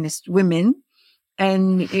 secularist, feminist women.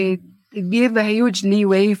 And it gave a huge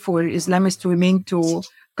leeway for Islamist women to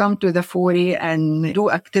come to the fore and do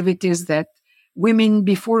activities that women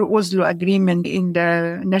before Oslo Agreement in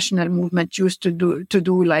the national movement used to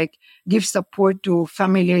do, like give support to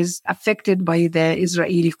families affected by the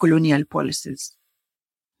Israeli colonial policies.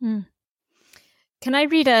 Can I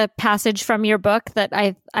read a passage from your book that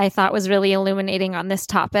I thought was really illuminating on this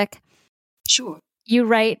topic? Sure. You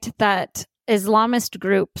write that Islamist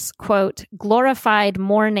groups, quote, glorified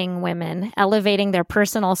mourning women, elevating their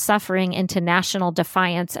personal suffering into national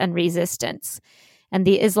defiance and resistance. And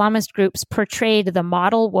the Islamist groups portrayed the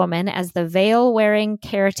model woman as the veil-wearing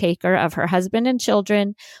caretaker of her husband and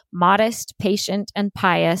children, modest, patient, and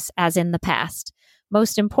pious as in the past.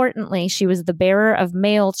 Most importantly, she was the bearer of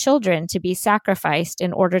male children to be sacrificed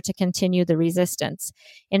in order to continue the resistance.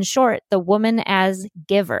 In short, the woman as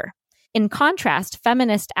giver. In contrast,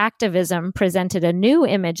 feminist activism presented a new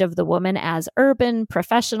image of the woman as urban,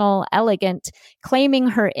 professional, elegant, claiming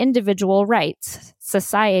her individual rights,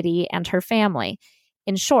 society, and her family.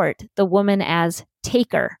 In short, the woman as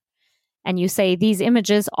taker. And you say these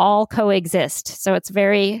images all coexist. So it's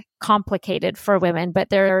very complicated for women, but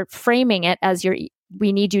they're framing it as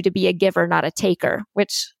we need you to be a giver, not a taker,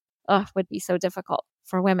 which would be so difficult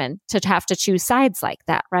for women to have to choose sides like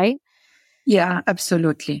that, right? Yeah,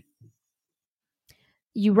 absolutely.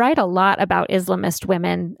 You write a lot about Islamist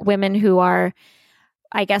women who are,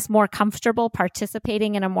 I guess, more comfortable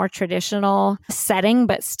participating in a more traditional setting,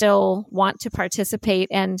 but still want to participate.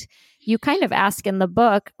 And you kind of ask in the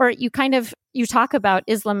book, or you talk about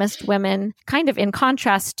Islamist women kind of in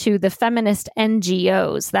contrast to the feminist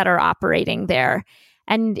NGOs that are operating there.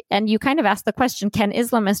 And you kind of ask the question, can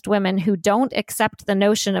Islamist women who don't accept the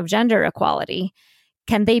notion of gender equality,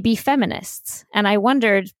 can they be feminists? And I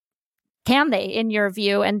wondered, can they, in your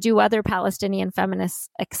view, and do other Palestinian feminists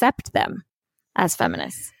accept them as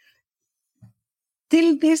feminists?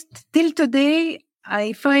 Till today,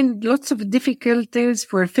 I find lots of difficulties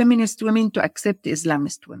for feminist women to accept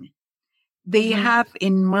Islamist women. They have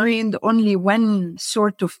in mind only one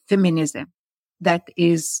sort of feminism that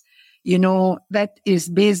is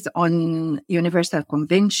based on universal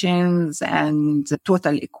conventions and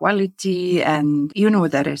total equality and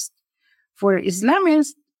the rest. For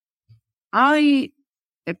Islamists, I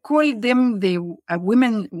call them a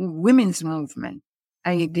women's movement.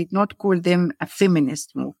 I did not call them a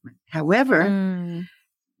feminist movement. However,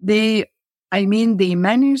 they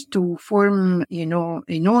managed to form,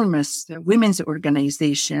 enormous women's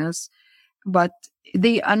organizations, but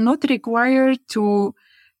they are not required to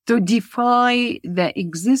defy the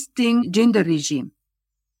existing gender regime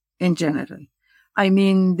in general.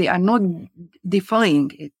 They are not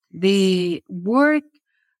defying it. They work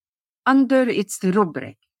under its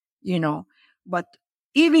rubric, but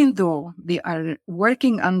even though they are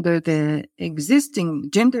working under the existing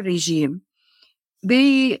gender regime,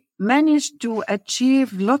 they managed to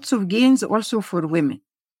achieve lots of gains also for women.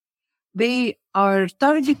 They are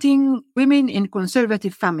targeting women in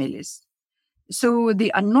conservative families. So they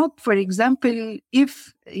are not, for example,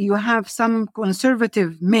 if you have some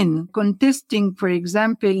conservative men contesting, for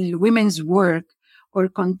example, women's work, or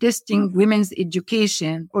contesting women's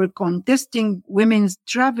education, or contesting women's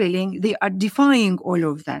traveling, they are defying all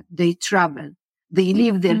of that. They travel. They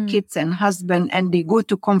leave their kids and husband, and they go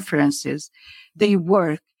to conferences. They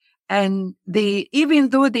work. And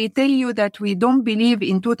even though they tell you that we don't believe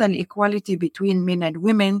in total equality between men and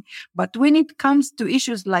women, but when it comes to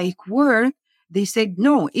issues like work, they said,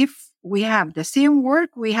 no, if we have the same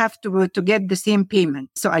work, we have to get the same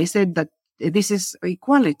payment. So I said that this is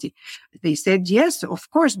equality. They said, yes, of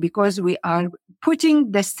course, because we are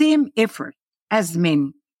putting the same effort as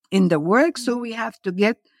men in the work, so we have to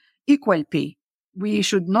get equal pay. We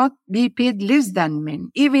should not be paid less than men,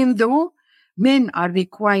 even though men are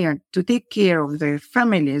required to take care of their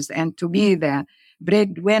families and to be the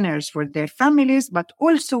breadwinners for their families, but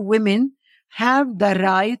also women have the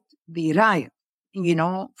right,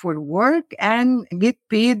 for work and get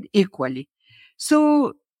paid equally.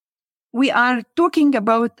 So we are talking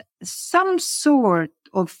about some sort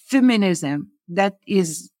of feminism that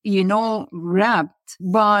is, wrapped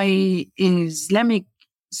by Islamic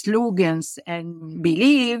slogans and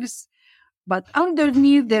beliefs. But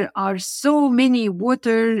underneath, there are so many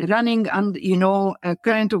water running and, a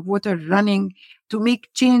current of water running to make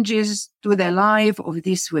changes to the life of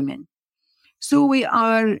these women. So we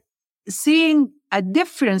are seeing a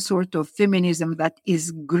different sort of feminism that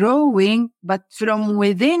is growing, but from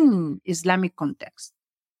within Islamic context,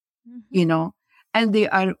 and they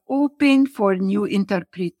are open for new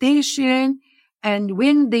interpretation. And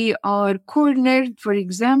when they are cornered, for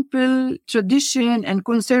example, tradition and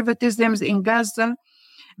conservatism in Gaza,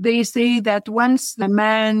 they say that once the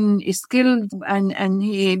man is killed and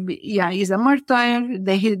he's a martyr,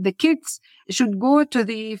 the kids should go to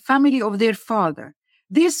the family of their father.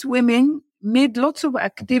 These women made lots of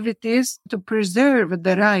activities to preserve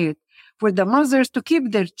the right for the mothers to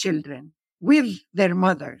keep their children with their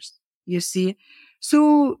mothers, you see.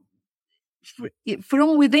 So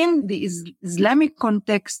from within the Islamic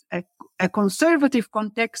context, a conservative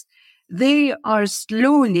context, they are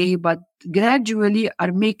slowly but gradually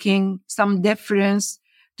are making some difference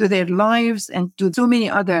to their lives and to so many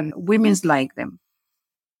other women like them.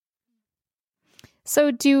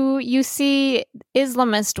 So do you see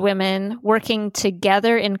Islamist women working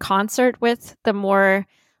together in concert with the more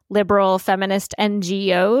liberal feminist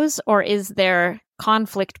NGOs, or is there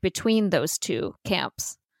conflict between those two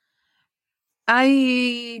camps?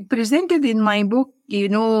 I presented in my book,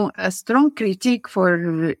 a strong critique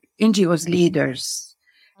for NGOs leaders.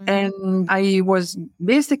 And I was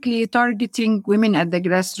basically targeting women at the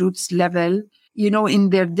grassroots level, in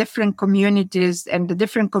their different communities and the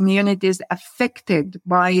different communities affected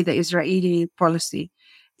by the Israeli policy.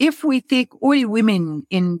 If we take all women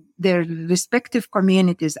in their respective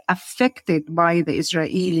communities affected by the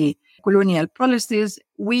Israeli colonial policies,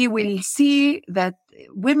 we will see that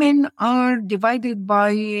women are divided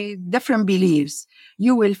by different beliefs.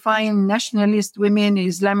 You will find nationalist women,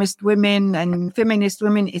 Islamist women, and feminist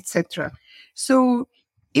women, etc. So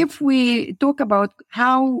if we talk about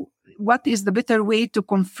what is the better way to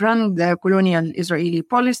confront the colonial Israeli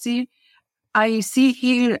policy, I see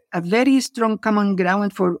here a very strong common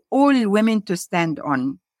ground for all women to stand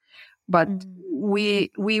on. But we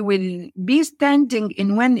will be standing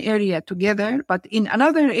in one area together, but in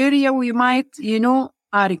another area we might,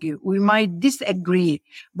 argue. We might disagree,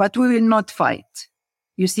 but we will not fight.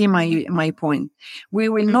 You see my point. We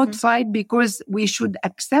will not fight because we should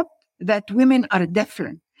accept that women are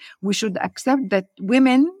different. We should accept that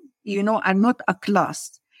women, are not a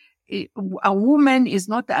class. A woman is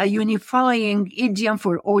not a unifying idiom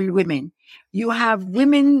for all women. You have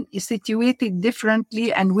women situated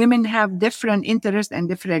differently, and women have different interests and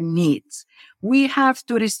different needs. We have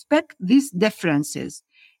to respect these differences.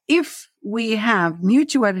 If we have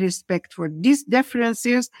mutual respect for these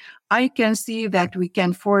differences, I can see that we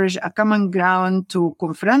can forge a common ground to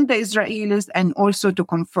confront the Israelis and also to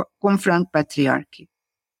confront patriarchy.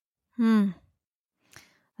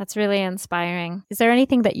 That's really inspiring. Is there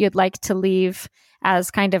anything that you'd like to leave as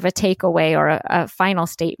kind of a takeaway or a final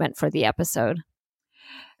statement for the episode?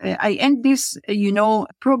 I end this,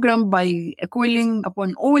 program by calling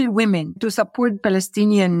upon all women to support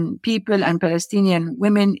Palestinian people and Palestinian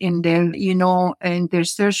women in their, in their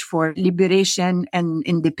search for liberation and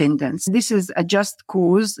independence. This is a just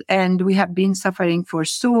cause, and we have been suffering for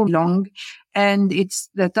so long. And it's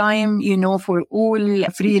the time, for all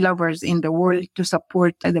free lovers in the world to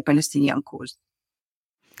support the Palestinian cause.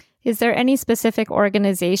 Is there any specific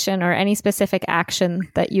organization or any specific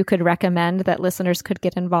action that you could recommend that listeners could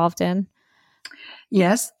get involved in?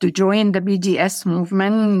 Yes, to join the BDS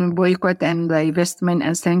movement, boycott and divestment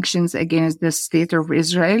and sanctions against the state of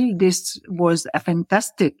Israel. This was a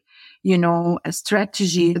fantastic, a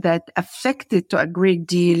strategy that affected to a great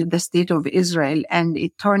deal the state of Israel, and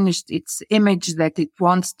it tarnished its image that it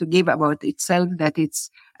wants to give about itself, that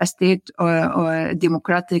it's a state or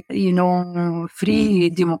democratic, free,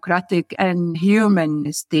 democratic and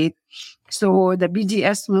human state. So the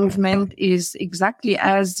BDS movement is exactly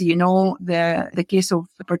as, the case of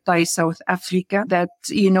apartheid South Africa, that,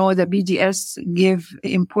 the BDS give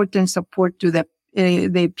important support to the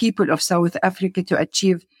people of South Africa to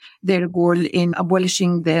achieve their goal in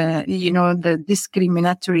abolishing the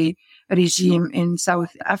discriminatory regime in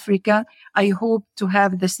South Africa. I hope to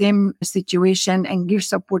have the same situation and give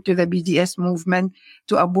support to the BDS movement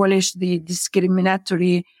to abolish the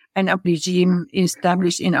discriminatory and a regime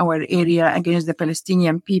established in our area against the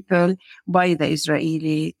Palestinian people by the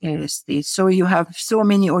Israeli state. So you have so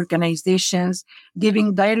many organizations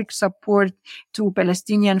giving direct support to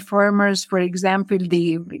Palestinian farmers. For example,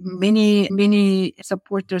 the many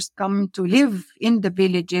supporters come to live in the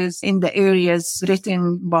villages, in the areas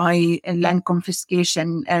threatened by land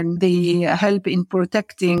confiscation, and they help in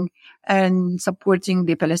protecting and supporting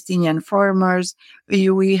the Palestinian farmers.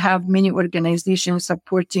 We have many organizations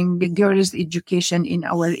supporting the girls' education in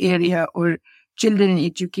our area or children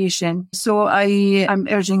education. So I am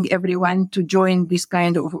urging everyone to join this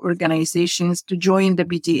kind of organizations, to join the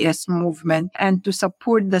BDS movement, and to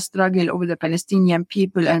support the struggle of the Palestinian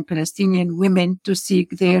people and Palestinian women to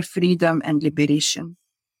seek their freedom and liberation.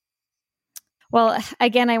 Well,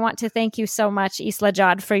 again, I want to thank you so much, Islah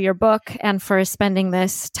Jad, for your book and for spending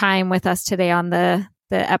this time with us today on the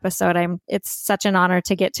episode. It's such an honor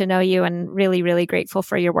to get to know you and really, really grateful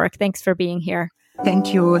for your work. Thanks for being here.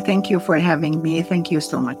 Thank you. Thank you for having me. Thank you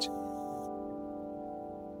so much.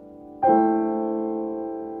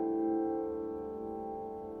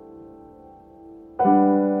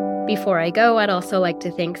 Before I go, I'd also like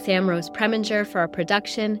to thank Sam Rose Preminger for our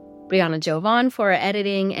production, Brianna Jovan for our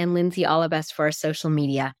editing, and Lindsay Olabest for our social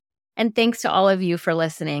media. And thanks to all of you for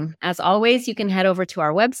listening. As always, you can head over to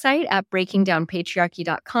our website at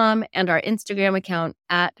breakingdownpatriarchy.com and our Instagram account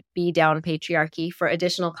at @BeDownPatriarchy for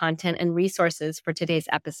additional content and resources for today's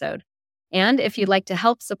episode. And if you'd like to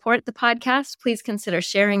help support the podcast, please consider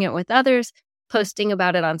sharing it with others, posting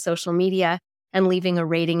about it on social media, and leaving a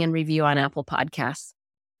rating and review on Apple Podcasts.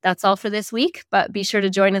 That's all for this week, but be sure to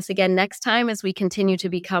join us again next time as we continue to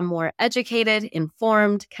become more educated,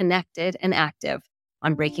 informed, connected, and active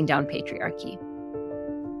on Breaking Down Patriarchy.